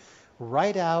you.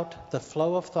 Write out the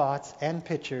flow of thoughts and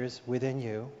pictures within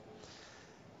you.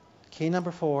 Key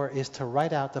number 4 is to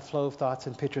write out the flow of thoughts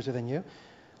and pictures within you.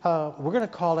 We're going to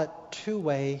call it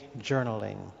two-way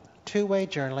journaling. Two-way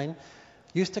journaling.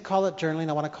 Used to call it journaling.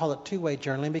 I want to call it two-way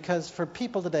journaling because for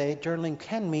people today, journaling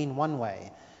can mean one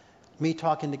way. Me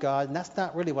talking to God, and that's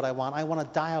not really what I want. I want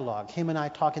a dialogue. Him and I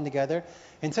talking together.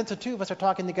 And since the two of us are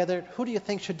talking together, who do you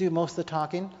think should do most of the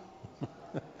talking?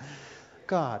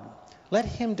 God. Let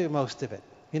Him do most of it.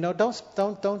 You know,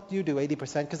 don't you do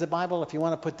 80%, because the Bible, if you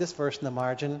want to put this verse in the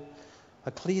margin,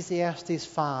 Ecclesiastes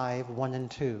 5, 1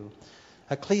 and 2.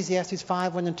 Ecclesiastes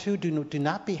 5, 1 and 2, do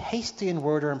not be hasty in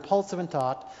word or impulsive in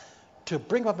thought to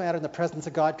bring up a matter in the presence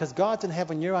of God, because God's in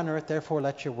heaven, you're on earth, therefore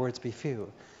let your words be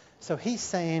few. So he's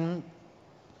saying,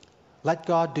 let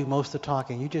God do most of the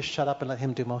talking. You just shut up and let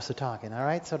Him do most of the talking, all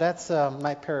right? So that's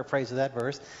my paraphrase of that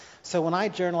verse. So when I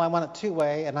journal, I want it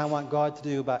two-way, and I want God to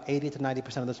do about 80 to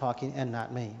 90% of the talking and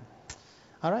not me.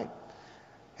 All right.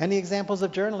 Any examples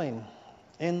of journaling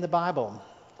in the Bible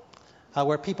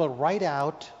where people write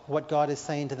out what God is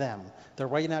saying to them? They're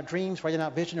writing out dreams, writing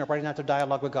out vision, or writing out their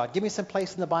dialogue with God. Give me some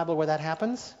place in the Bible where that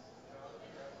happens.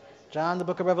 John, the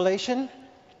book of Revelation.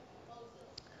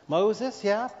 Moses,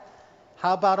 yeah.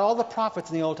 How about all the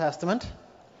prophets in the Old Testament?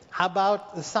 How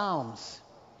about the Psalms,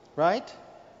 right?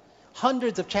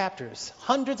 Hundreds and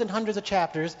hundreds of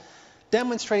chapters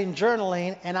demonstrating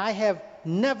journaling, and I have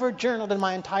never journaled in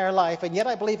my entire life, and yet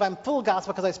I believe I'm full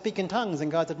gospel because I speak in tongues.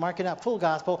 And God said, Mark, you're not full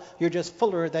gospel, you're just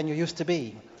fuller than you used to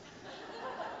be.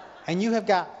 And you have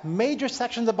got major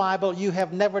sections of the Bible, you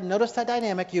have never noticed that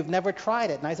dynamic, you've never tried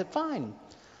it. And I said, fine.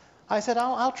 I said,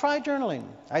 I'll try journaling.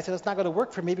 I said, it's not going to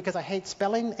work for me because I hate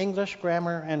spelling, English,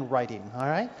 grammar, and writing, all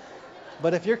right?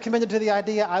 But if you're committed to the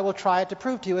idea, I will try it to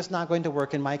prove to you it's not going to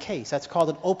work in my case. That's called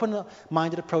an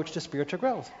open-minded approach to spiritual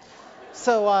growth.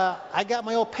 So I got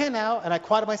my old pen out, and I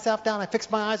quieted myself down. I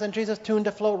fixed my eyes on Jesus, tuned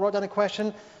to flow, wrote down a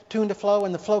question, tuned to flow,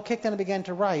 and the flow kicked in and began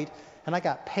to write. And I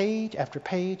got page after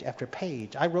page after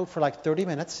page. I wrote for like 30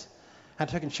 minutes. I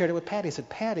took and shared it with Patty. I said,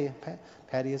 Patty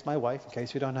is my wife, in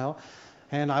case you don't know.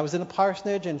 And I was in a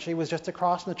parsonage, and she was just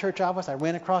across from the church office. I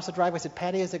ran across the driveway. I said,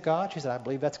 Patty, is it God? She said, I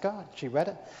believe that's God. She read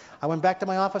it. I went back to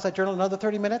my office. I journaled another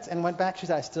 30 minutes and went back. She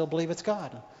said, I still believe it's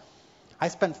God. I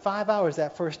spent 5 hours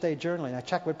that first day journaling. I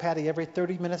checked with Patty every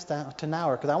 30 minutes to an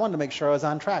hour because I wanted to make sure I was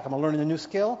on track. I'm learning a new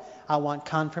skill. I want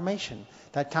confirmation.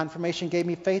 That confirmation gave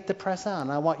me faith to press on.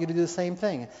 I want you to do the same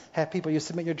thing. Have people you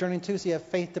submit your journaling to so you have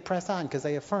faith to press on because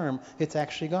they affirm it's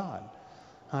actually God.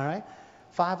 All right?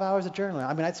 5 hours of journaling.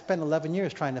 I mean, I'd spent 11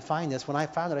 years trying to find this. When I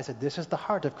found it, I said, this is the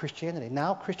heart of Christianity.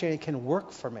 Now Christianity can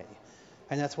work for me.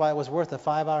 And that's why it was worth a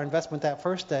 5-hour investment that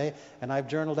first day, and I've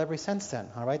journaled ever since then.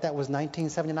 All right? That was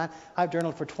 1979. I've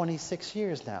journaled for 26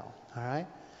 years now. All right?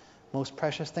 Most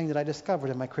precious thing that I discovered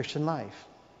in my Christian life.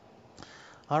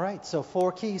 All right, so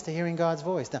 4 keys to hearing God's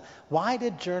voice. Now, why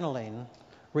did journaling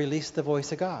release the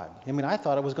voice of God? I mean, I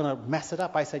thought it was going to mess it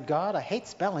up. I said, God, I hate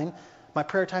spelling. My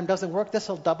prayer time doesn't work. This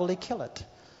will doubly kill it.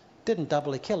 Didn't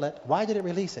doubly kill it. Why did it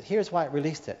release it? Here's why it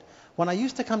released it. When I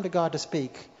used to come to God to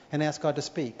speak and ask God to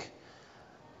speak,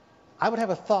 I would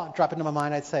have a thought drop into my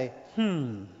mind. I'd say,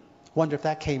 wonder if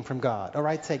that came from God. Or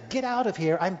I'd say, get out of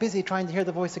here. I'm busy trying to hear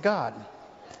the voice of God.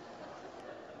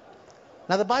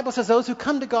 Now, the Bible says those who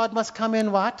come to God must come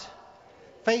in what?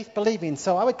 Faith believing.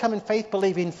 So I would come in faith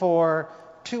believing for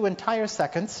 2 entire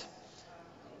seconds.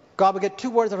 God would get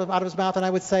 2 words out of his mouth, and I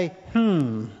would say,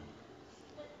 Now,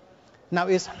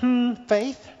 is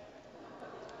faith?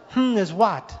 Is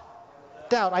what?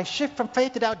 doubt. I shift from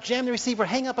faith to doubt, jam the receiver,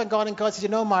 hang up on God, and God says,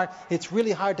 Mark, it's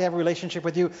really hard to have a relationship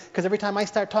with you because every time I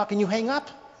start talking, you hang up.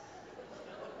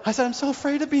 I said, I'm so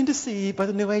afraid of being deceived by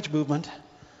the New Age movement.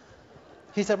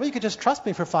 He said, well, you could just trust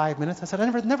me for 5 minutes. I said, I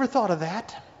never thought of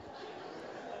that.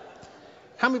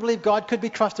 How many believe God could be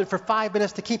trusted for 5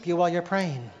 minutes to keep you while you're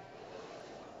praying?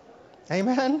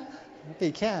 Amen?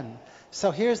 He can. So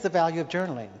here's the value of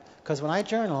journaling. Because when I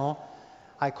journal,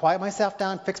 I quiet myself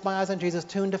down, fix my eyes on Jesus,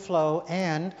 tune to flow,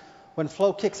 and when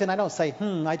flow kicks in, I don't say,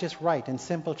 I just write in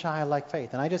simple childlike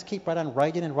faith. And I just keep right on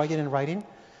writing and writing and writing.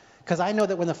 Because I know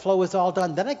that when the flow is all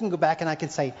done, then I can go back and I can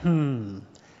say, and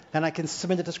I can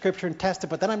submit it to Scripture and test it,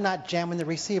 but then I'm not jamming the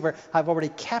receiver. I've already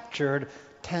captured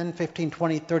 10, 15,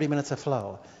 20, 30 minutes of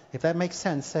flow. If that makes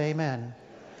sense, say amen.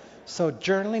 So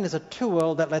journaling is a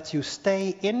tool that lets you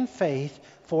stay in faith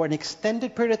for an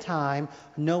extended period of time,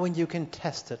 knowing you can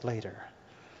test it later.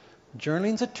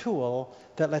 Journaling is a tool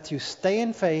that lets you stay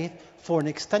in faith for an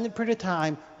extended period of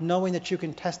time, knowing that you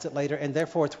can test it later, and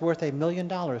therefore it's worth $1 million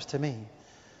to me.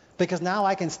 Because now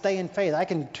I can stay in faith. I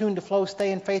can tune to flow,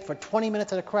 stay in faith for 20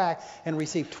 minutes at a crack, and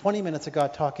receive 20 minutes of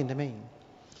God talking to me.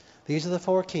 These are the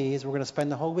 4 keys. We're going to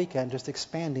spend the whole weekend just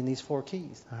expanding these 4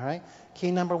 keys. All right?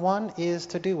 Key number 1 is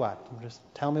to do what? Just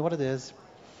tell me what it is.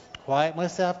 Quiet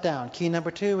myself down. Key number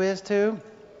 2 is to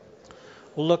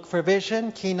look for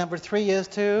vision. Key number 3 is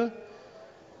to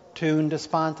tune to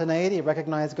spontaneity.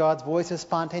 Recognize God's voice as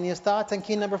spontaneous thoughts. And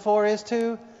key number 4 is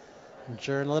to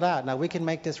journal it out. Now, we can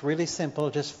make this really simple,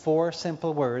 just 4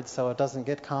 simple words so it doesn't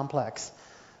get complex.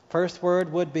 First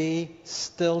word would be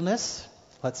stillness.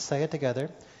 Let's say it together.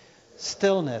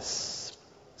 Stillness.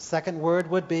 Second word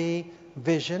would be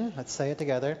vision. Let's say it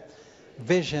together.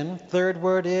 Vision. Third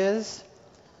word is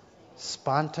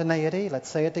spontaneity. Let's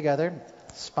say it together.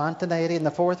 Spontaneity. And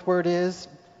the fourth word is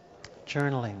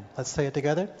journaling. Let's say it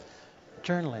together.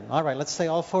 Journaling. All right, let's say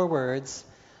all 4 words.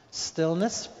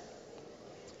 Stillness,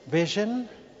 vision,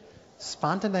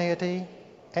 spontaneity,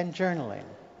 and journaling.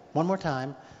 One more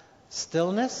time.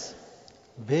 Stillness,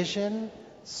 vision,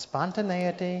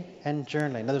 spontaneity, and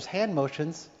journaling. Now there's hand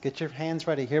motions. Get your hands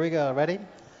ready. Here we go. Ready?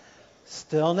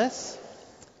 Stillness,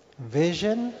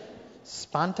 vision,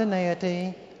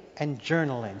 spontaneity, and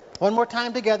journaling. One more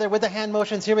time together with the hand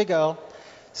motions. Here we go.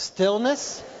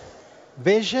 Stillness,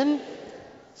 vision,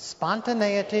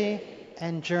 spontaneity,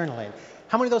 and journaling.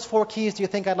 How many of those 4 keys do you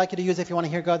think I'd like you to use if you want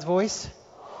to hear God's voice?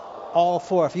 All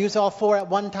 4. If you use all 4 at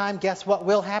one time, guess what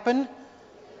will happen?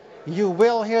 You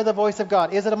will hear the voice of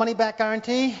God. Is it a money-back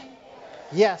guarantee?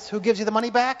 Yes. Who gives you the money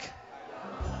back?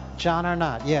 John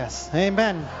Arnott. Yes.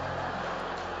 Amen.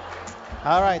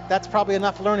 All right. That's probably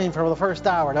enough learning for the first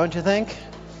hour, don't you think?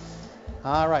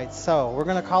 All right. So we're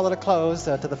going to call it a close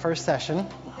to the first session.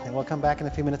 And we'll come back in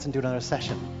a few minutes and do another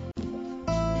session.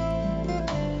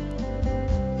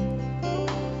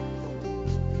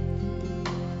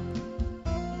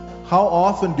 How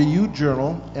often do you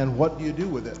journal and what do you do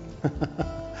with it?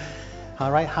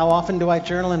 All right. How often do I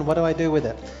journal and what do I do with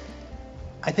it?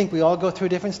 I think we all go through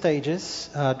different stages.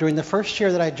 During the first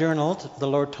year that I journaled, the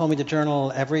Lord told me to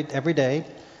journal every day.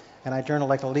 And I journaled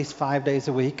like at least 5 days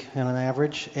a week on an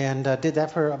average. And did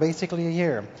that for basically a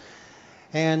year.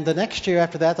 And the next year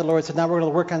after that, the Lord said, now we're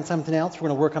going to work on something else. We're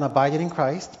going to work on abiding in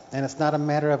Christ. And it's not a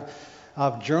matter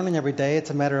of journaling every day. It's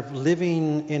a matter of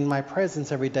living in my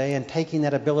presence every day and taking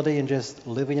that ability and just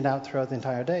living it out throughout the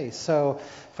entire day. So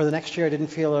for the next year, I didn't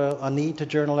feel a need to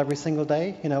journal every single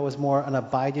day. It was more an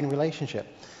abiding relationship.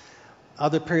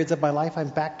 Other periods of my life, I'm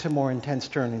back to more intense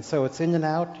journaling. So it's in and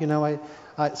out.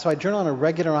 So I journal on a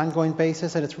regular, ongoing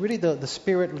basis, and it's really the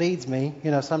Spirit leads me.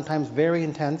 Sometimes very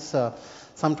intense.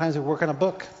 Sometimes we work on a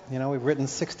book. We've written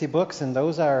 60 books, and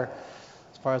those are,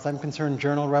 as far as I'm concerned,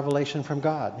 journal revelation from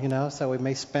God. So we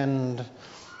may spend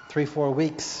 3-4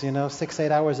 weeks,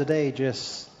 6-8 hours a day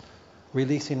just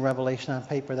releasing revelation on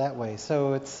paper that way.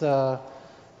 So it's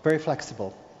very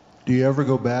flexible. Do you ever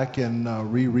go back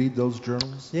and reread those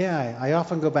journals? Yeah, I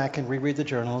often go back and reread the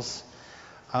journals.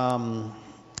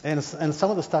 And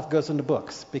some of the stuff goes into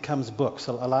books, becomes books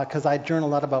a lot, because I journal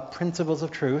a lot about principles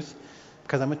of truth,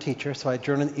 because I'm a teacher, so I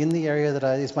journal in the area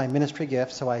that is my ministry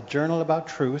gift, so I journal about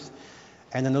truth,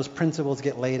 and then those principles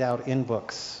get laid out in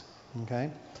books. Okay?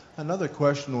 Another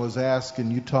question was asked,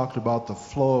 and you talked about the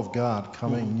flow of God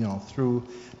coming, through.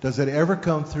 Does it ever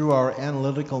come through our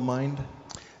analytical mind?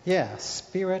 Yeah,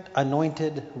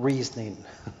 Spirit-anointed reasoning.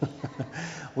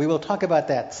 We will talk about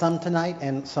that some tonight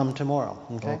and some tomorrow.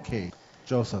 Okay.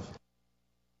 Joseph.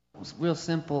 It's real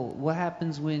simple. What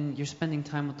happens when you're spending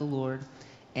time with the Lord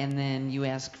and then you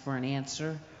ask for an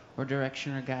answer or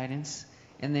direction or guidance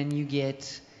and then you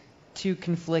get 2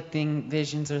 conflicting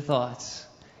visions or thoughts?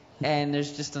 and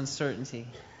there's just uncertainty.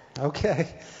 Okay.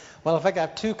 Well, if I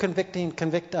got two conflicting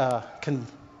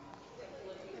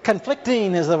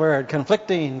is the word,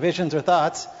 conflicting visions or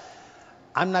thoughts,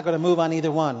 I'm not going to move on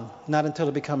either one, not until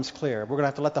it becomes clear. We're going to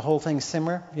have to let the whole thing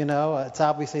simmer, it's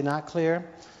obviously not clear,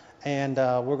 and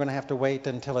we're going to have to wait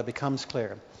until it becomes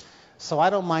clear. So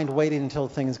I don't mind waiting until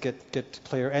things get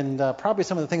clear, and probably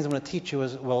some of the things I'm going to teach you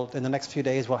in the next few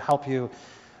days will help you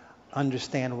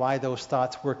understand why those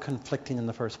thoughts were conflicting in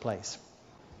the first place.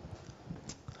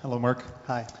 Hello, Mark.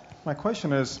 Hi. My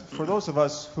question is, for those of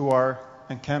us who are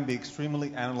and can be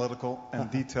extremely analytical and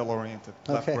detail-oriented,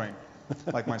 left brain,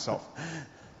 like myself,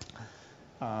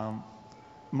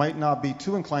 might not be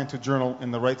too inclined to journal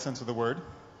in the right sense of the word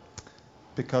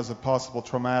because of possible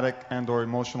traumatic and or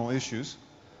emotional issues,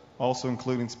 also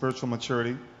including spiritual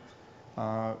maturity,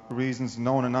 reasons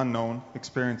known and unknown,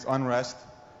 experience unrest,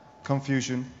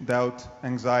 confusion, doubt,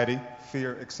 anxiety,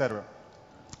 fear, etc.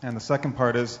 And the second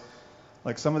part is,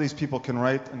 like some of these people can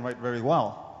write and write very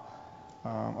well.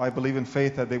 I believe in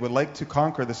faith that they would like to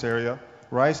conquer this area,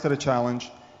 rise to the challenge,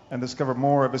 and discover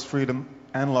more of His freedom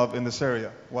and love in this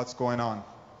area. What's going on?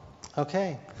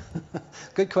 Okay.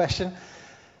 Good question.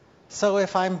 So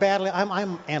if I'm battling,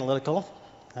 I'm analytical.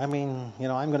 I mean,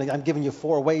 I'm giving you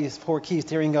 4 keys to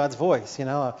hearing God's voice.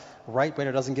 A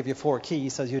right-brainer doesn't give you 4 keys. He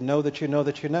says you know that you know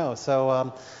that you know.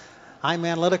 So I'm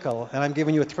analytical, and I'm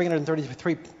giving you a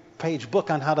 333-page book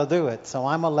on how to do it. So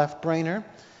I'm a left-brainer,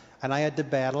 and I had to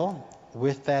battle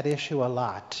with that issue a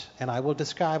lot. And I will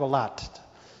describe a lot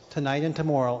tonight and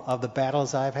tomorrow of the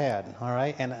battles I've had, all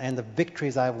right, and the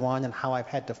victories I've won and how I've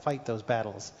had to fight those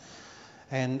battles.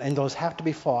 And those have to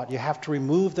be fought. You have to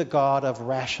remove the God of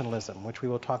rationalism, which we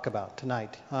will talk about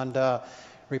tonight, and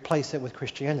replace it with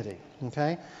Christianity,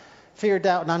 okay? Fear,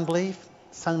 doubt, and unbelief,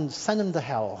 send them to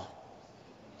hell.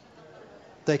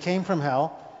 They came from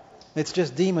hell. It's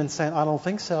just demons saying, I don't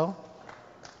think so,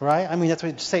 right? I mean, that's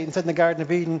what Satan said in the Garden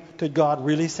of Eden. Did God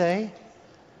really say?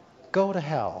 Go to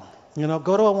hell.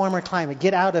 Go to a warmer climate.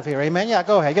 Get out of here. Amen? Yeah,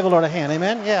 go ahead. Give the Lord a hand.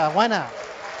 Amen? Yeah, why not?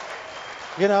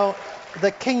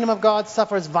 The kingdom of God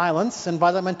suffers violence, and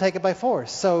violent men take it by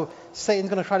force. So Satan's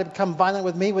going to try to become violent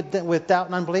with me with doubt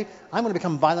and unbelief. I'm going to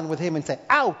become violent with him and say,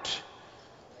 out.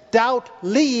 Doubt,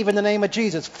 leave in the name of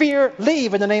Jesus. Fear,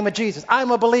 leave in the name of Jesus.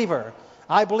 I'm a believer.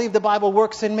 I believe the Bible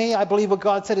works in me. I believe what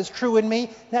God said is true in me.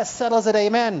 That settles it.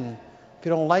 Amen. If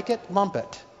you don't like it, lump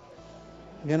it.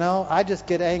 I just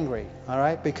get angry, all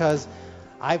right, because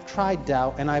I've tried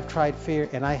doubt and I've tried fear,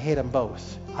 and I hate them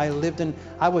both. I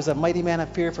was a mighty man of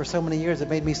fear for so many years. It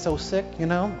made me so sick,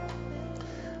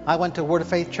 I went to Word of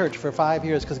Faith Church for 5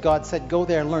 years because God said, go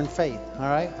there and learn faith, all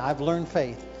right? I've learned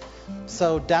faith.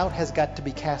 So doubt has got to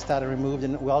be cast out and removed,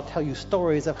 and I'll tell you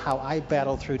stories of how I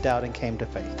battled through doubt and came to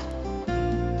faith.